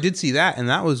Belle. So I did see that, and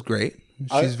that was great.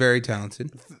 She's very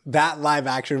talented. That live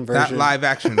action version.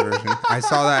 I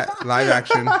saw that live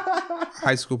action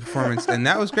high school performance, and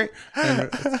that was great. And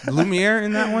Lumiere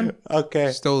in that one,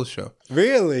 stole the show.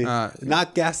 Really?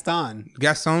 Not Gaston.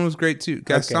 Gaston was great too.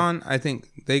 Gaston, I think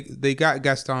they got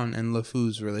Gaston and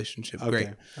LeFou's relationship great.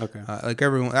 Okay. Like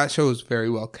everyone, that show was very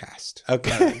well cast.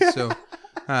 Okay.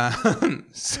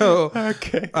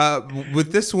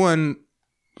 With this one,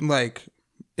 like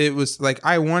it was like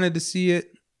I wanted to see it.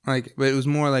 Like, but it was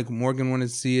more like Morgan wanted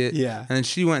to see it. Yeah. And then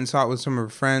she went and saw it with some of her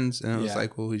friends. And it was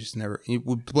like, well, we just never,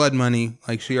 with blood money,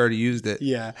 like she already used it.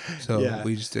 Yeah. So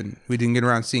we didn't get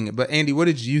around seeing it. But Andy, what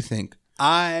did you think?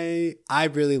 I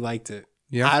really liked it.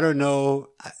 Yeah. I don't know.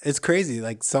 It's crazy.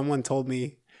 Like someone told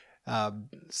me, they're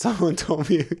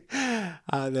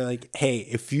like, hey,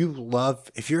 if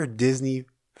you're a Disney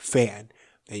fan,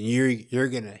 then you're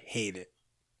going to hate it.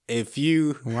 If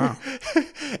you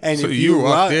and so if you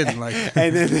walked in like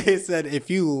and then they said if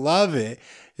you love it,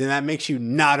 then that makes you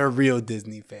not a real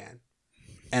Disney fan.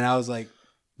 And I was like,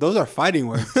 those are fighting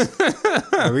words.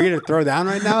 Are we gonna throw down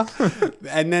right now?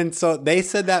 And then so they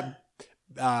said that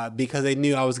because they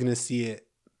knew I was gonna see it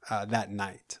that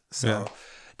night. So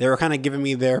they were kind of giving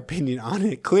me their opinion on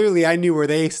it. Clearly, I knew where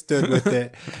they stood with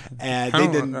it, and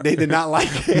they did not like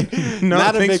it. No,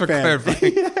 not a thanks big for fan.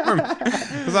 clarifying.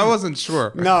 Because I wasn't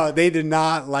sure. No, they did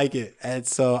not like it. And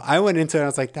so I went into it and I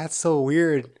was like, that's so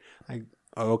weird. Like,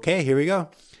 okay, here we go.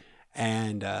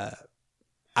 And I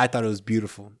thought it was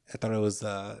beautiful. I thought it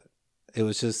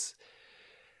was just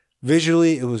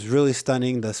visually, it was really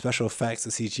stunning. The special effects,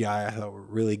 the CGI, I thought were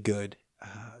really good.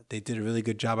 They did a really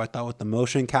good job, I thought, with the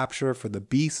motion capture for the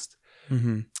Beast.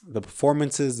 Mm-hmm. The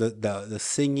performances, the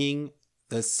singing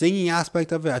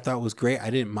aspect of it, I thought was great.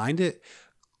 I didn't mind it.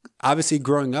 Obviously,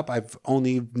 growing up, I've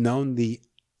only known the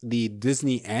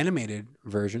Disney animated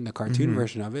version, the cartoon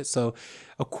version of it. So,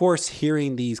 of course,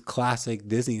 hearing these classic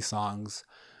Disney songs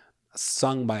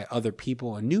sung by other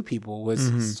people and new people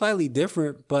was slightly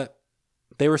different, but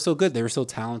they were still good. They were still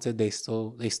talented. They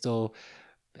still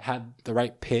had the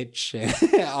right pitch and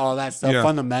all that stuff,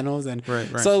 fundamentals, and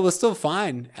so it was still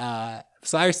fine.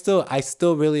 So I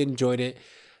still really enjoyed it.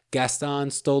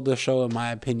 Gaston stole the show, in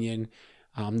my opinion.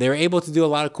 They were able to do a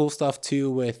lot of cool stuff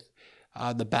too with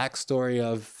the backstory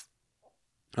of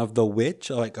the witch,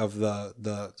 like of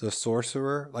the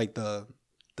sorcerer, like the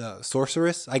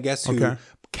sorceress, I guess, who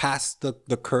cast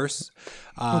the curse.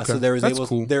 So there was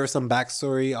some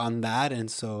backstory on that,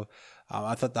 and so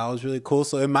I thought that was really cool.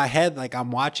 So in my head, like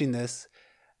I'm watching this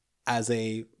as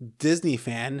a Disney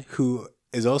fan who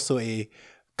is also a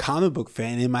comic book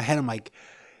fan. In my head, I'm like,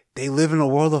 they live in a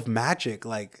world of magic,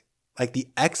 like the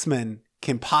X-Men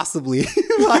can possibly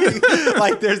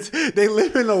they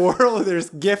live in a world where there's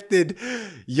gifted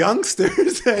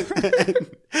youngsters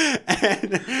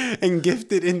and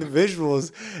gifted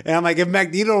individuals, and I'm like, if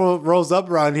Magneto rolls up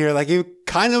around here, like he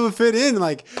kind of would fit in,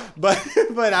 like, but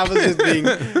I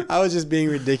was just being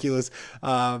ridiculous,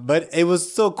 but it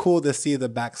was so cool to see the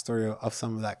backstory of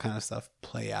some of that kind of stuff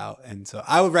play out, and so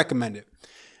I would recommend it.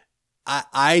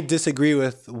 I disagree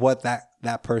with what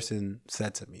that person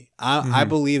said to me. I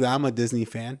believe that I'm a Disney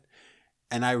fan,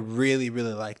 and I really,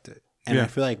 really liked it. And I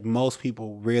feel like most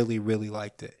people really, really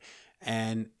liked it.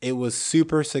 And it was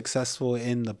super successful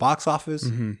in the box office.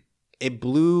 Mm-hmm. It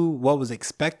blew what was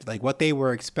expected, like what they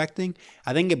were expecting.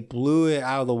 I think it blew it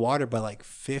out of the water by like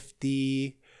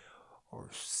 $50 or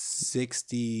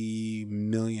 $60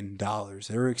 million.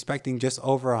 They were expecting just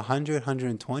over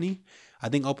 120. I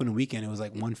think opening weekend, it was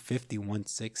like 150,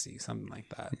 160, something like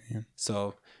that. Yeah.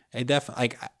 So it definitely,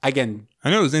 like, again, I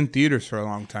know it was in theaters for a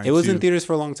long time. It was in theaters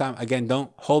for a long time. Again,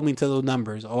 don't hold me to the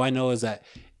numbers. All I know is that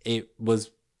it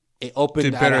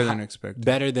opened better than expected.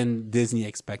 Better than Disney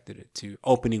expected it to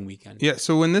opening weekend. Yeah.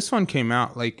 So when this one came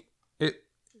out, like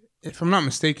if I'm not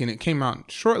mistaken, it came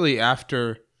out shortly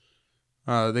after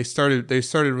they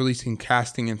started releasing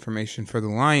casting information for The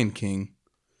Lion King.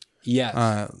 Yes.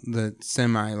 The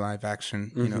semi live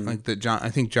action, you know, like I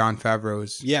think Jon Favreau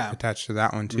is attached to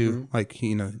that one too, like,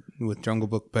 you know, with Jungle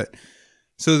Book. But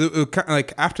so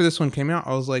like after this one came out,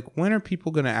 I was like, when are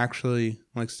people going to actually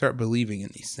like start believing in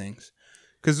these things?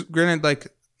 Because granted, like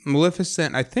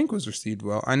Maleficent, I think was received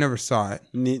well. I never saw it.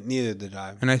 Neither did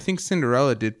I. And I think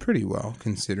Cinderella did pretty well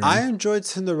considering. I enjoyed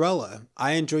Cinderella.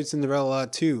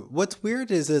 Too. What's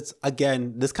weird is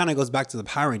again, this kind of goes back to the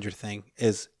Power Ranger thing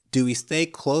is, do we stay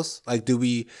close? Like, do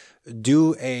we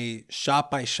do a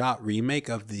shot by shot remake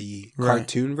of the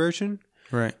cartoon version?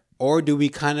 Right. Or do we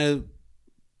kind of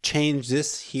change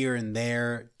this here and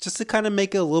there just to kind of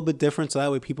make it a little bit different so that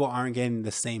way people aren't getting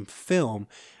the same film?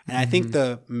 And I think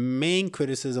the main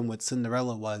criticism with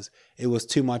Cinderella was it was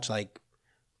too much like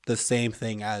the same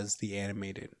thing as the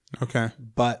animated. Okay.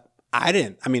 But I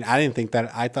didn't think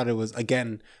that. I thought it was,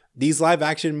 again, these live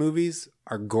action movies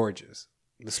are gorgeous.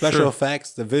 The special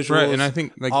effects, the visuals, right, and I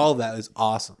think like all of that is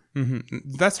awesome.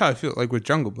 That's how I feel like with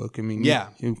Jungle Book. I mean,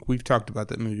 we've talked about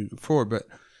that movie before, but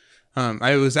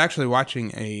I was actually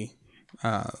watching a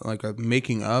like a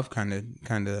making of kind of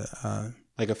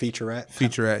like a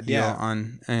featurette deal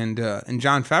on, and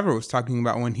Jon Favreau was talking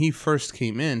about when he first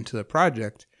came into the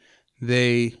project,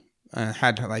 they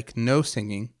had like no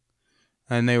singing,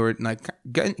 and they were like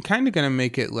kind of gonna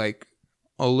make it like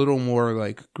a little more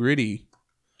like gritty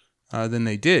than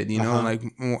they did, you know, like,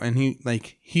 and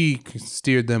he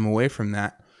steered them away from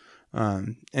that,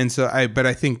 and so I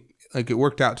think like it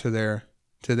worked out to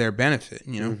their benefit,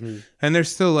 you know, and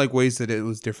there's still like ways that it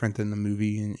was different than the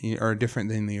movie or different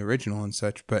than the original and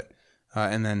such, but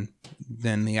and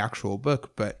then the actual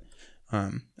book, but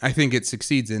I think it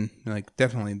succeeds in like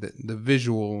definitely the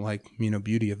visual, like, you know,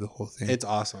 beauty of the whole thing. It's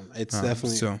awesome. It's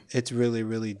definitely it's really,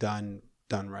 really done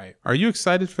right. Are you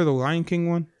excited for the Lion King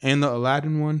one and the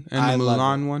Aladdin one and the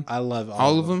Mulan one? I love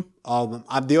all of them. All of them.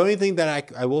 The only thing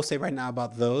that I will say right now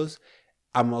about those,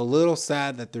 I'm a little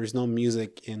sad that there's no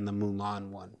music in the Mulan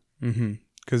one.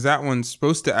 Because that one's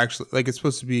supposed to actually, like, it's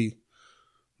supposed to be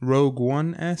Rogue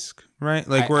One-esque, right?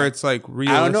 Like where it's like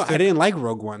realistic. I don't know. I didn't like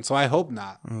Rogue One, so I hope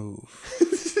not. Oh,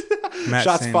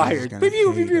 shots fired.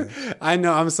 I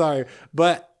know. I'm sorry,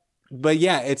 but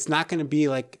yeah, it's not going to be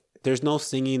like. There's no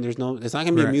singing. It's not going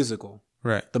to be a musical.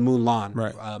 Right. The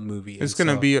Mulan movie. It's going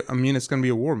to be, it's going to be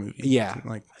a war movie. Yeah.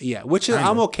 Which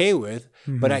I'm okay with.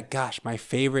 But my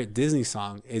favorite Disney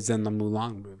song is in the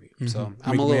Mulan movie. So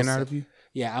I'm a little sad. Out of you?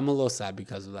 Yeah, I'm a little sad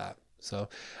because of that. So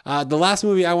the last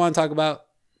movie I want to talk about,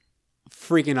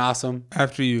 freaking awesome.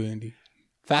 After you, Andy.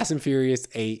 Fast and Furious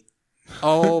 8.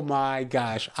 Oh my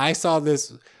gosh. I saw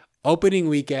this opening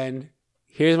weekend.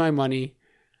 Here's my money.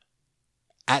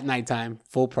 At nighttime,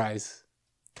 full price.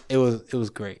 It was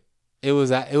great. It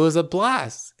was a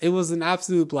blast. It was an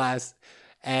absolute blast.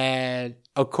 And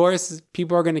of course,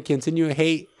 people are going to continue to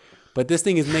hate, but this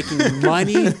thing is making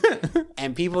money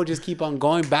and people just keep on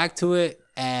going back to it.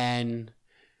 And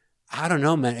I don't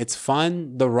know, man. It's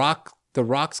fun. The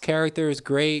Rock's character is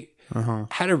great.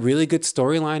 Had a really good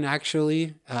storyline,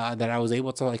 actually, that I was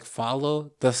able to like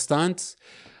follow. The stunts,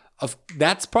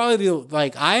 that's probably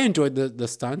I enjoyed the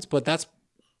stunts, but that's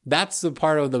the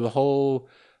part of the whole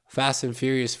Fast and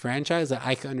Furious franchise that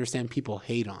I can understand people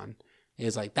hate on.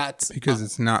 Is like that's because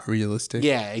it's not realistic.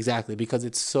 Yeah, exactly. Because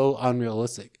it's so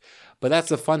unrealistic. But that's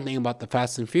the fun thing about the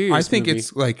Fast and Furious. I think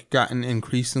it's like gotten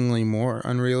increasingly more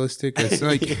unrealistic. It's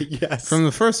like from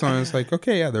the first one, it's like,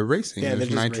 okay, yeah, they're racing. Yeah,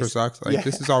 there's nitrous oxide.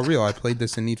 This is all real. I played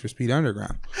this in Need for Speed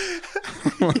Underground.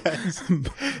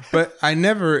 But I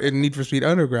never in Need for Speed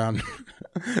Underground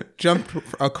jumped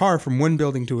a car from one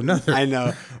building to another. I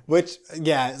know.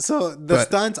 So the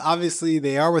stunts, obviously,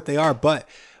 they are what they are. But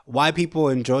why people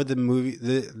enjoy the movie,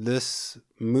 this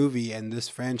movie and this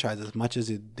franchise as much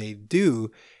as they do,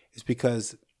 is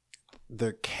because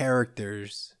the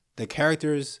characters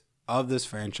of this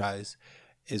franchise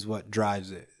is what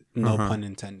drives it. No pun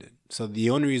intended. So the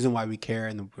only reason why we care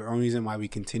and the only reason why we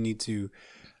continue to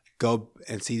go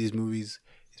and see these movies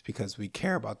is because we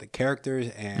care about the characters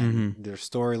and their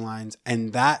storylines.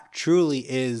 And that truly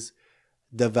is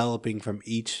developing from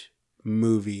each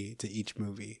movie to each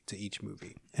movie to each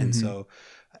movie. And so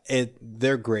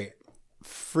they're great.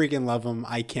 Freaking love them.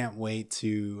 I can't wait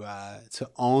to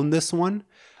own this one.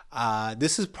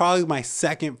 This is probably my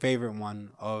second favorite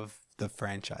one of the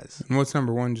franchise. And what's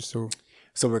number one, just so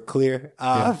we're clear?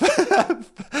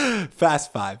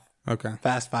 Fast 5. Okay.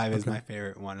 Fast 5 is my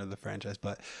favorite one of the franchise,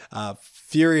 but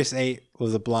Furious 8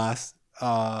 was a blast.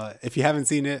 If you haven't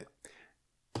seen it,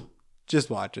 just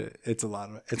watch it. It's a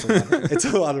lot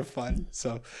of fun.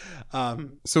 So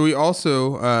we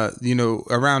also,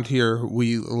 around here,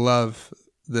 we love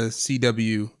the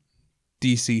CW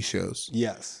DC shows.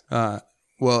 Yes.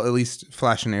 Well, at least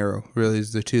Flash and Arrow really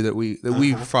is the two that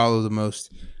we follow the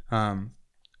most.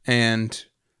 And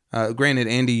granted,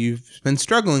 Andy, you've been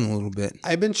struggling a little bit.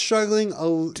 I've been struggling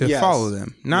to follow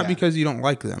them, not because you don't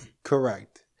like them.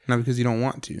 Correct. Not because you don't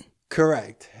want to.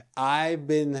 Correct.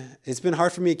 It's been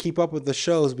hard for me to keep up with the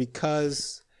shows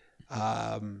because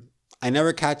I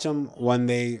never catch them when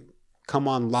they come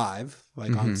on live,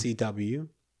 like on CW.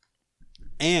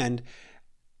 And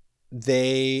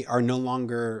they are no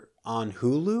longer on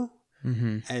Hulu.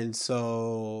 And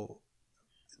so,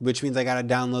 which means I got to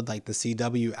download like the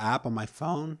CW app on my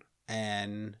phone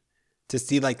and to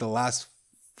see like the last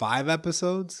 5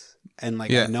 episodes. And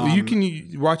like, I know you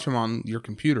can watch them on your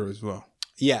computer as well.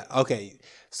 Yeah. Okay.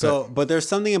 So, but there's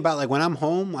something about like when I'm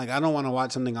home, like I don't want to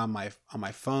watch something on my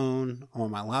phone or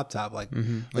my laptop. Like,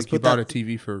 like you bought a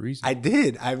TV for a reason. I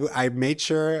did. I made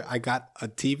sure I got a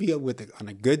TV on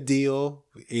a good deal.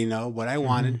 You know what I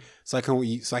wanted, so I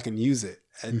can use it.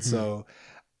 And so,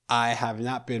 I have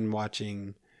not been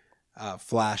watching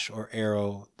Flash or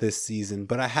Arrow this season,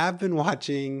 but I have been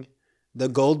watching The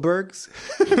Goldbergs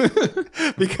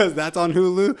because that's on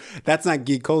Hulu. That's not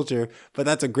geek culture, but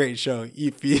that's a great show.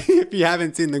 If you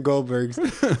haven't seen The Goldbergs,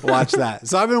 watch that.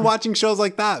 So I've been watching shows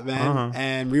like that, man,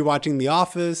 and rewatching The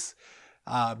Office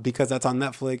because that's on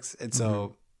Netflix. And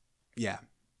so, yeah.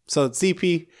 So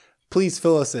CP, please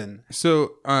fill us in.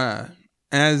 So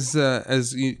as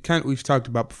we've talked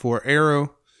about before,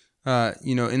 Arrow,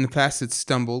 in the past it's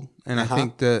stumbled, and I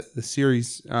think the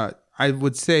series, I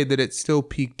would say that it still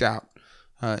peaked out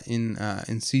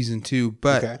in season 2,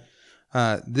 but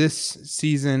this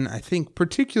season, I think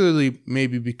particularly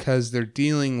maybe because they're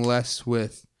dealing less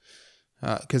with,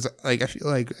 because I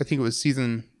think it was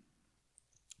season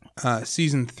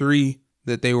 3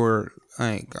 that they were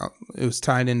like it was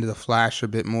tied into the Flash a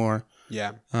bit more.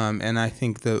 Yeah. And I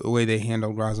think the way they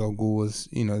handled Ra's al Ghul was,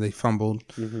 they fumbled.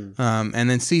 And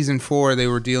then season 4 they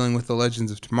were dealing with the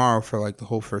Legends of Tomorrow for like the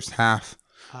whole first half.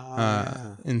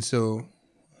 And so.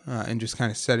 And just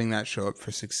kind of setting that show up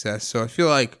for success. So I feel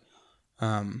like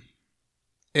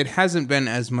it hasn't been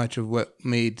as much of what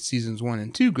made seasons 1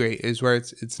 and 2 great, is where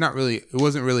it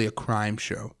wasn't really a crime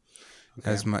show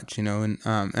as much, and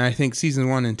I think season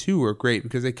 1 and 2 were great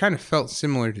because they kind of felt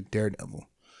similar to Daredevil.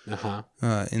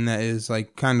 In that it is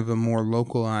like kind of a more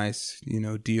localized,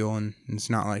 deal, and it's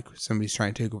not like somebody's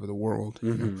trying to take over the world.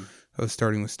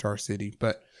 Starting with Star City,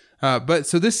 but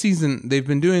so this season they've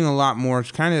been doing a lot more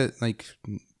kind of like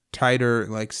tighter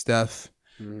like stuff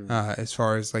as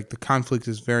far as like the conflict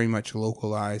is very much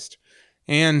localized,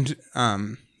 and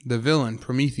the villain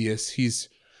Prometheus, he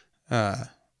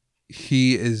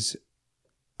is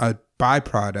a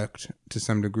byproduct to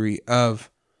some degree of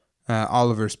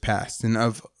Oliver's past and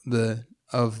of the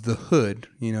hood,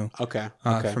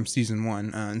 from season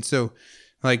 1, and so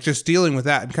like just dealing with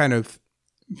that and kind of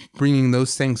bringing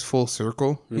those things full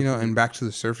circle, and back to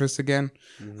the surface again,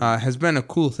 has been a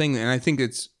cool thing. And I think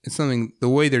it's something, the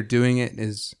way they're doing it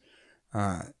is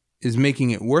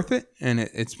making it worth it. And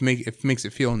it makes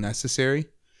it feel necessary,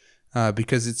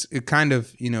 because it kind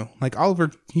of, like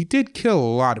Oliver, he did kill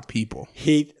a lot of people.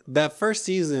 That first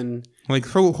season, like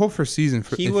for the whole first season,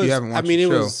 if you haven't watched the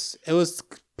show. It was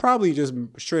probably just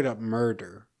straight up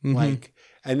murder. Like,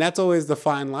 and that's always the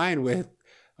fine line with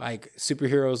like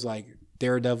superheroes like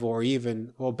Daredevil, or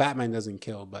even, Batman doesn't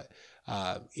kill, but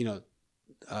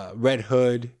Red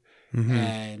Hood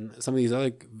and some of these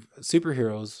other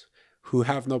superheroes who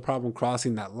have no problem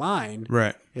crossing that line.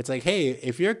 Right. It's like, hey,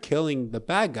 if you're killing the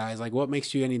bad guys, like what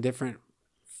makes you any different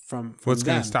from what's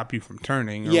going to stop you from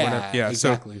turning? Or whatever. Yeah,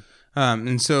 exactly.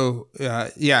 So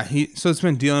it's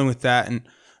been dealing with that,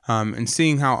 and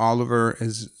seeing how Oliver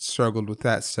has struggled with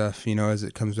that stuff, as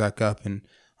it comes back up, and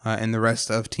the rest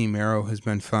of Team Arrow has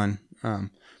been fun.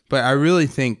 But I really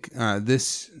think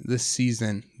this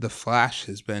season, the Flash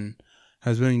has been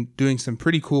doing some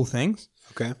pretty cool things.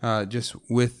 Okay. Just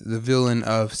with the villain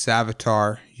of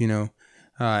Savitar,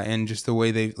 and just the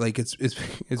way they like it's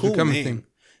cool become name. A thing.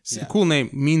 It's a cool name,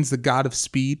 means the god of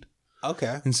speed.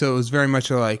 Okay. And so it was very much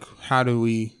like, how do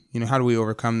we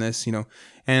overcome this?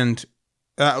 And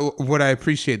what I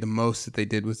appreciate the most that they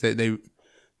did was that they,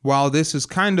 while this is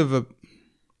kind of a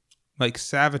like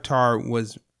Savitar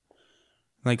was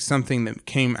like something that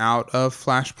came out of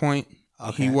Flashpoint.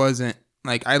 Okay. He wasn't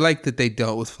like, I like that they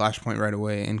dealt with Flashpoint right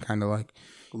away and kind of like,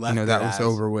 that was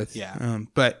over with. Yeah.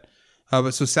 But so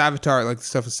Savitar, like the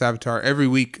stuff with Savitar, every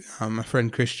week, my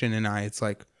friend Christian and I, it's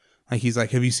like he's like,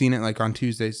 have you seen it? Like on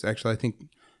Tuesdays, actually, I think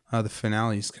the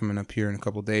finale is coming up here in a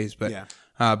couple days. But,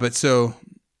 but so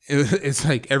it's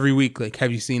like every week, like,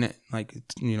 have you seen it? Like,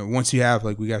 once you have,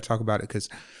 like, we got to talk about it because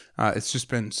it's just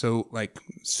been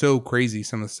so crazy,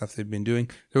 some of the stuff they've been doing.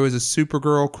 There was a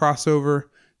Supergirl crossover.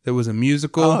 There was a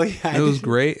musical. Oh, yeah. It was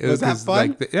great. Was that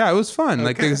fun? It was fun. Okay.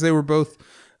 Like, because they were both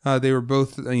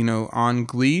on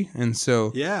Glee. And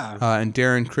so, Yeah. And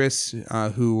Darren Criss,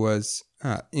 who was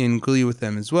in Glee with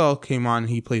them as well, came on.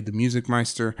 He played the Music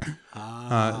Meister.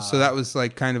 So that was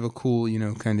like kind of a cool,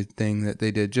 kind of thing that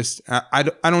they did. Just, I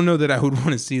don't know that I would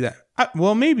want to see that.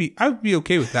 Well, maybe I would be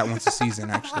okay with that once a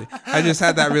season. Actually, I just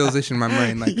had that realization in my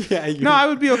brain. Like, no, I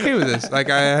would be okay with this.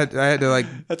 Like, I had to like.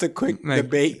 That's a quick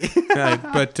debate.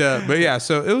 But yeah,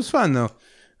 so it was fun though.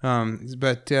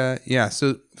 Yeah,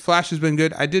 so Flash has been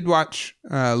good. I did watch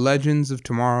Legends of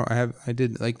Tomorrow. I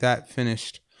did like that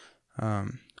finished about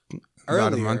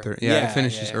a month or it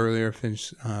finishes earlier.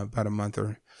 Finished about a month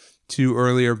or two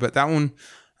earlier. But that one,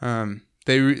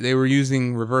 they were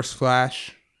using Reverse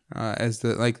Flash as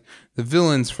the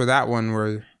villains for that one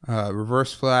were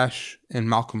Reverse Flash and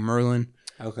Malcolm Merlyn.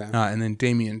 Okay. And then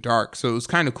Damien Dark. So it was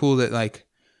kind of cool that like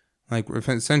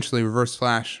essentially Reverse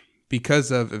Flash,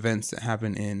 because of events that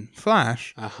happen in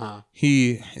Flash,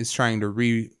 he is trying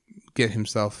to get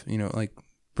himself,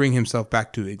 bring himself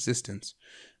back to existence.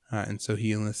 And so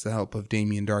he enlists the help of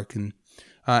Damien Dark. And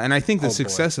I think the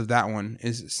success of that one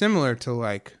is similar to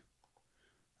like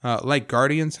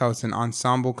Guardians, how it's an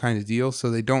ensemble kind of deal.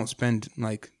 So they don't spend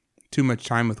like too much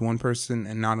time with one person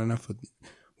and not enough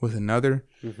with another.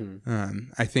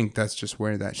 Mm-hmm. I think that's just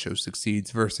where that show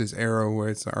succeeds versus Arrow, where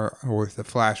it's or with the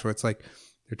Flash, where it's like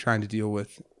they're trying to deal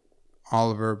with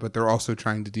Oliver, but they're also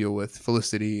trying to deal with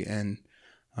Felicity and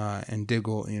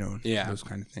Diggle, those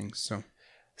kind of things. So,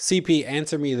 CP,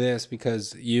 answer me this,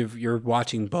 because you're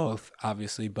watching both,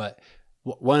 obviously, but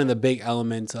one of the big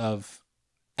elements of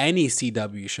any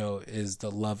CW show is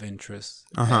the love interest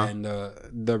and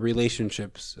the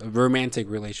relationships, romantic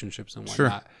relationships and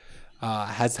whatnot.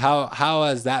 Sure. How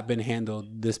has that been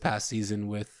handled this past season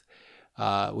with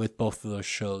both of those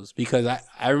shows? Because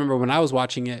I remember when I was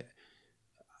watching it,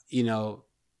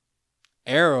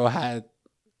 Arrow had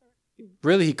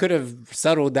really, he could have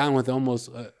settled down with almost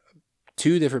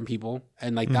two different people,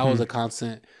 and like that was a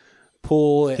constant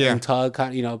pull and tug,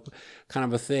 kind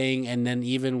of a thing. And then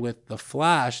even with the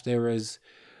Flash, there was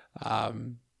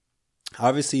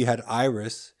obviously you had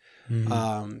Iris. You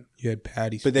had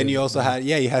Patty, but then you also had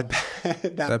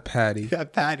that Patty.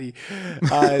 That Patty.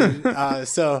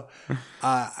 So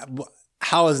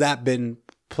how has that been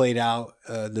played out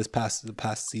the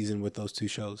past season with those two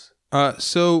shows?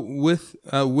 So with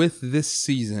this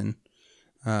season,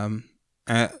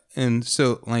 and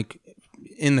so like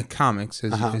in the comics,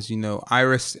 as you know,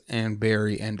 Iris and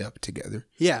Barry end up together.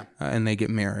 Yeah, and they get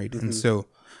married, and so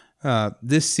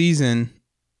this season.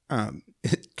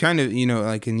 Kind of,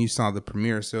 and you saw the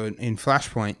premiere. So in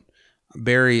Flashpoint,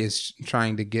 Barry is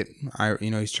trying to get,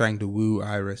 he's trying to woo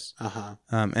Iris.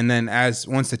 And then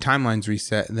once the timeline's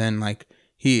reset, then like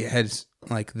he has,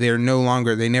 like they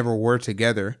never were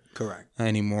together. Correct.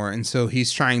 Anymore. And so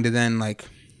he's trying to then like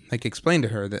explain to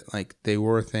her that like they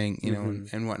were a thing,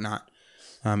 and whatnot.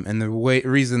 And the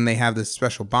reason they have this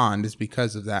special bond is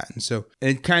because of that. And so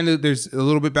it kind of, there's a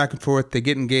little bit back and forth. They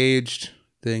get engaged.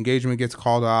 The engagement gets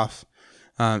called off.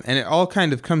 And it all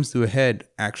kind of comes to a head,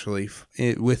 actually,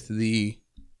 with the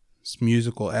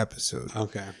musical episode.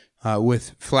 Okay.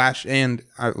 With Flash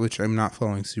which I'm not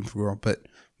following Supergirl, but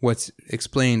what's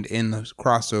explained in the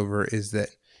crossover is that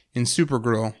in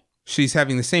Supergirl, she's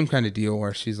having the same kind of deal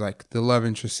where she's like, the love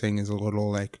interest thing is a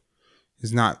little like,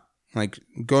 is not like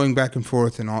going back and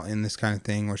forth and all in this kind of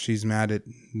thing where she's mad at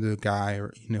the guy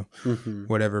or,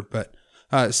 whatever. But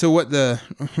so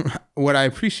what I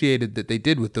appreciated that they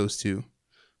did with those two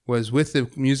was with the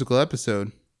musical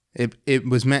episode, it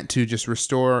was meant to just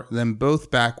restore them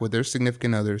both back with their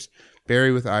significant others,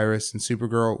 Barry with Iris and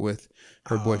Supergirl with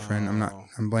her boyfriend.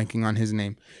 I'm blanking on his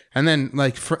name. And then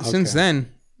like since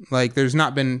then, like there's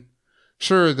not been,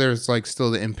 sure there's like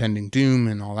still the impending doom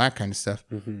and all that kind of stuff,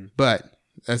 but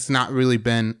that's not really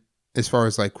been, as far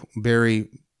as like Barry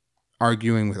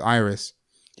arguing with Iris,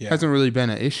 hasn't really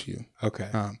been an issue. Okay.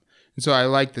 And so I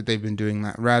like that they've been doing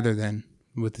that rather than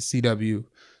with the CW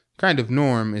kind of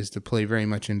norm is to play very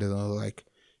much into the like,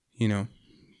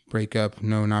 break up,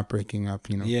 no, not breaking up,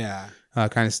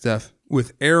 kind of stuff.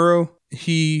 With Arrow,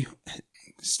 he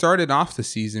started off the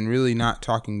season really not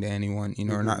talking to anyone,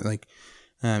 or not like,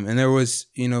 and there was,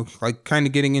 like kind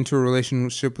of getting into a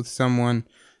relationship with someone.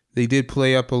 They did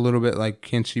play up a little bit like,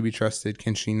 can she be trusted?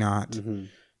 Can she not?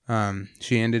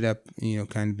 She ended up,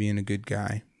 kind of being a good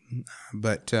guy.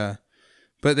 But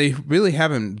but they really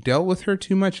haven't dealt with her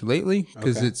too much lately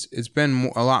because Okay. it's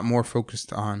been a lot more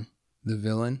focused on the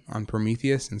villain, on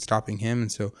Prometheus, and stopping him,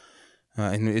 and so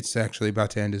and it's actually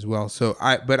about to end as well. So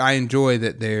I enjoy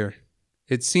that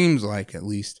it seems like at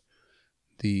least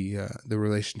the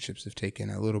relationships have taken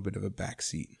a little bit of a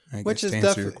backseat. I Which guess is to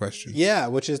answer your question. Yeah,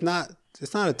 which is not,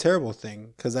 it's not a terrible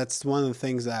thing, because that's one of the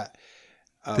things that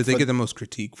That they get the most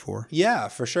critique for. Yeah,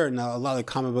 for sure. Now, a lot of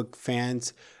comic book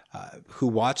fans who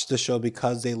watch the show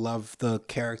because they love the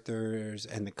characters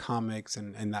and the comics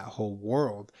and that whole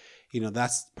world,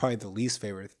 that's probably the least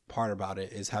favorite part about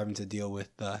it, is having to deal with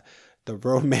the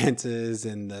romances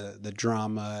and the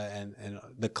drama and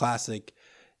the classic,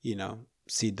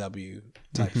 CW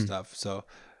type stuff. So,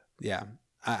 yeah.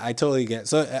 I totally get it.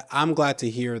 So I'm glad to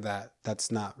hear that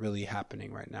that's not really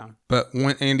happening right now. But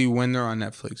when they're on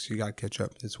Netflix, you gotta catch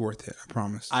up. It's worth it. I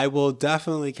promise. I will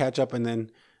definitely catch up, and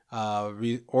then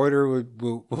order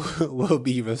will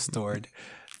be restored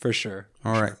for sure.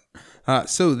 All right.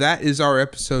 So that is our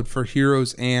episode for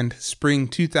Heroes and Spring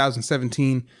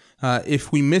 2017.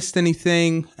 If we missed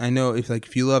anything, I know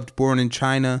if you loved Born in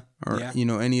China or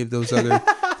any of those other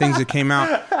things that came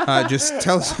out, just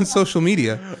tell us on social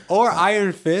media. Or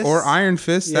Iron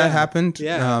Fist. That happened.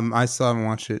 Yeah. I still haven't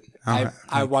watched it.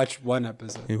 I watched one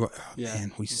episode.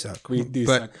 Man, we suck. We do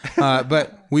suck. suck.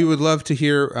 But we would love to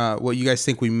hear what you guys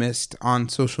think we missed on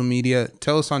social media.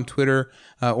 Tell us on Twitter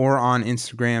or on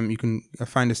Instagram. You can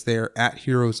find us there at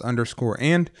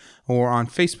heroes_and, or on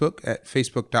Facebook at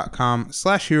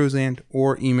facebook.com/heroesand,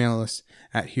 or email us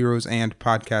at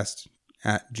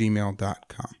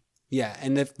heroesandpodcast@gmail.com. Yeah,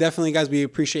 and definitely, guys, we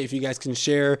appreciate if you guys can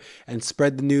share and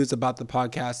spread the news about the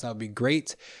podcast. That would be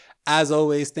great. As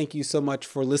always, thank you so much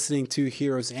for listening to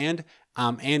Heroes And.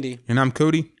 I'm Andy. And I'm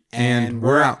Cody. And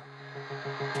we're out.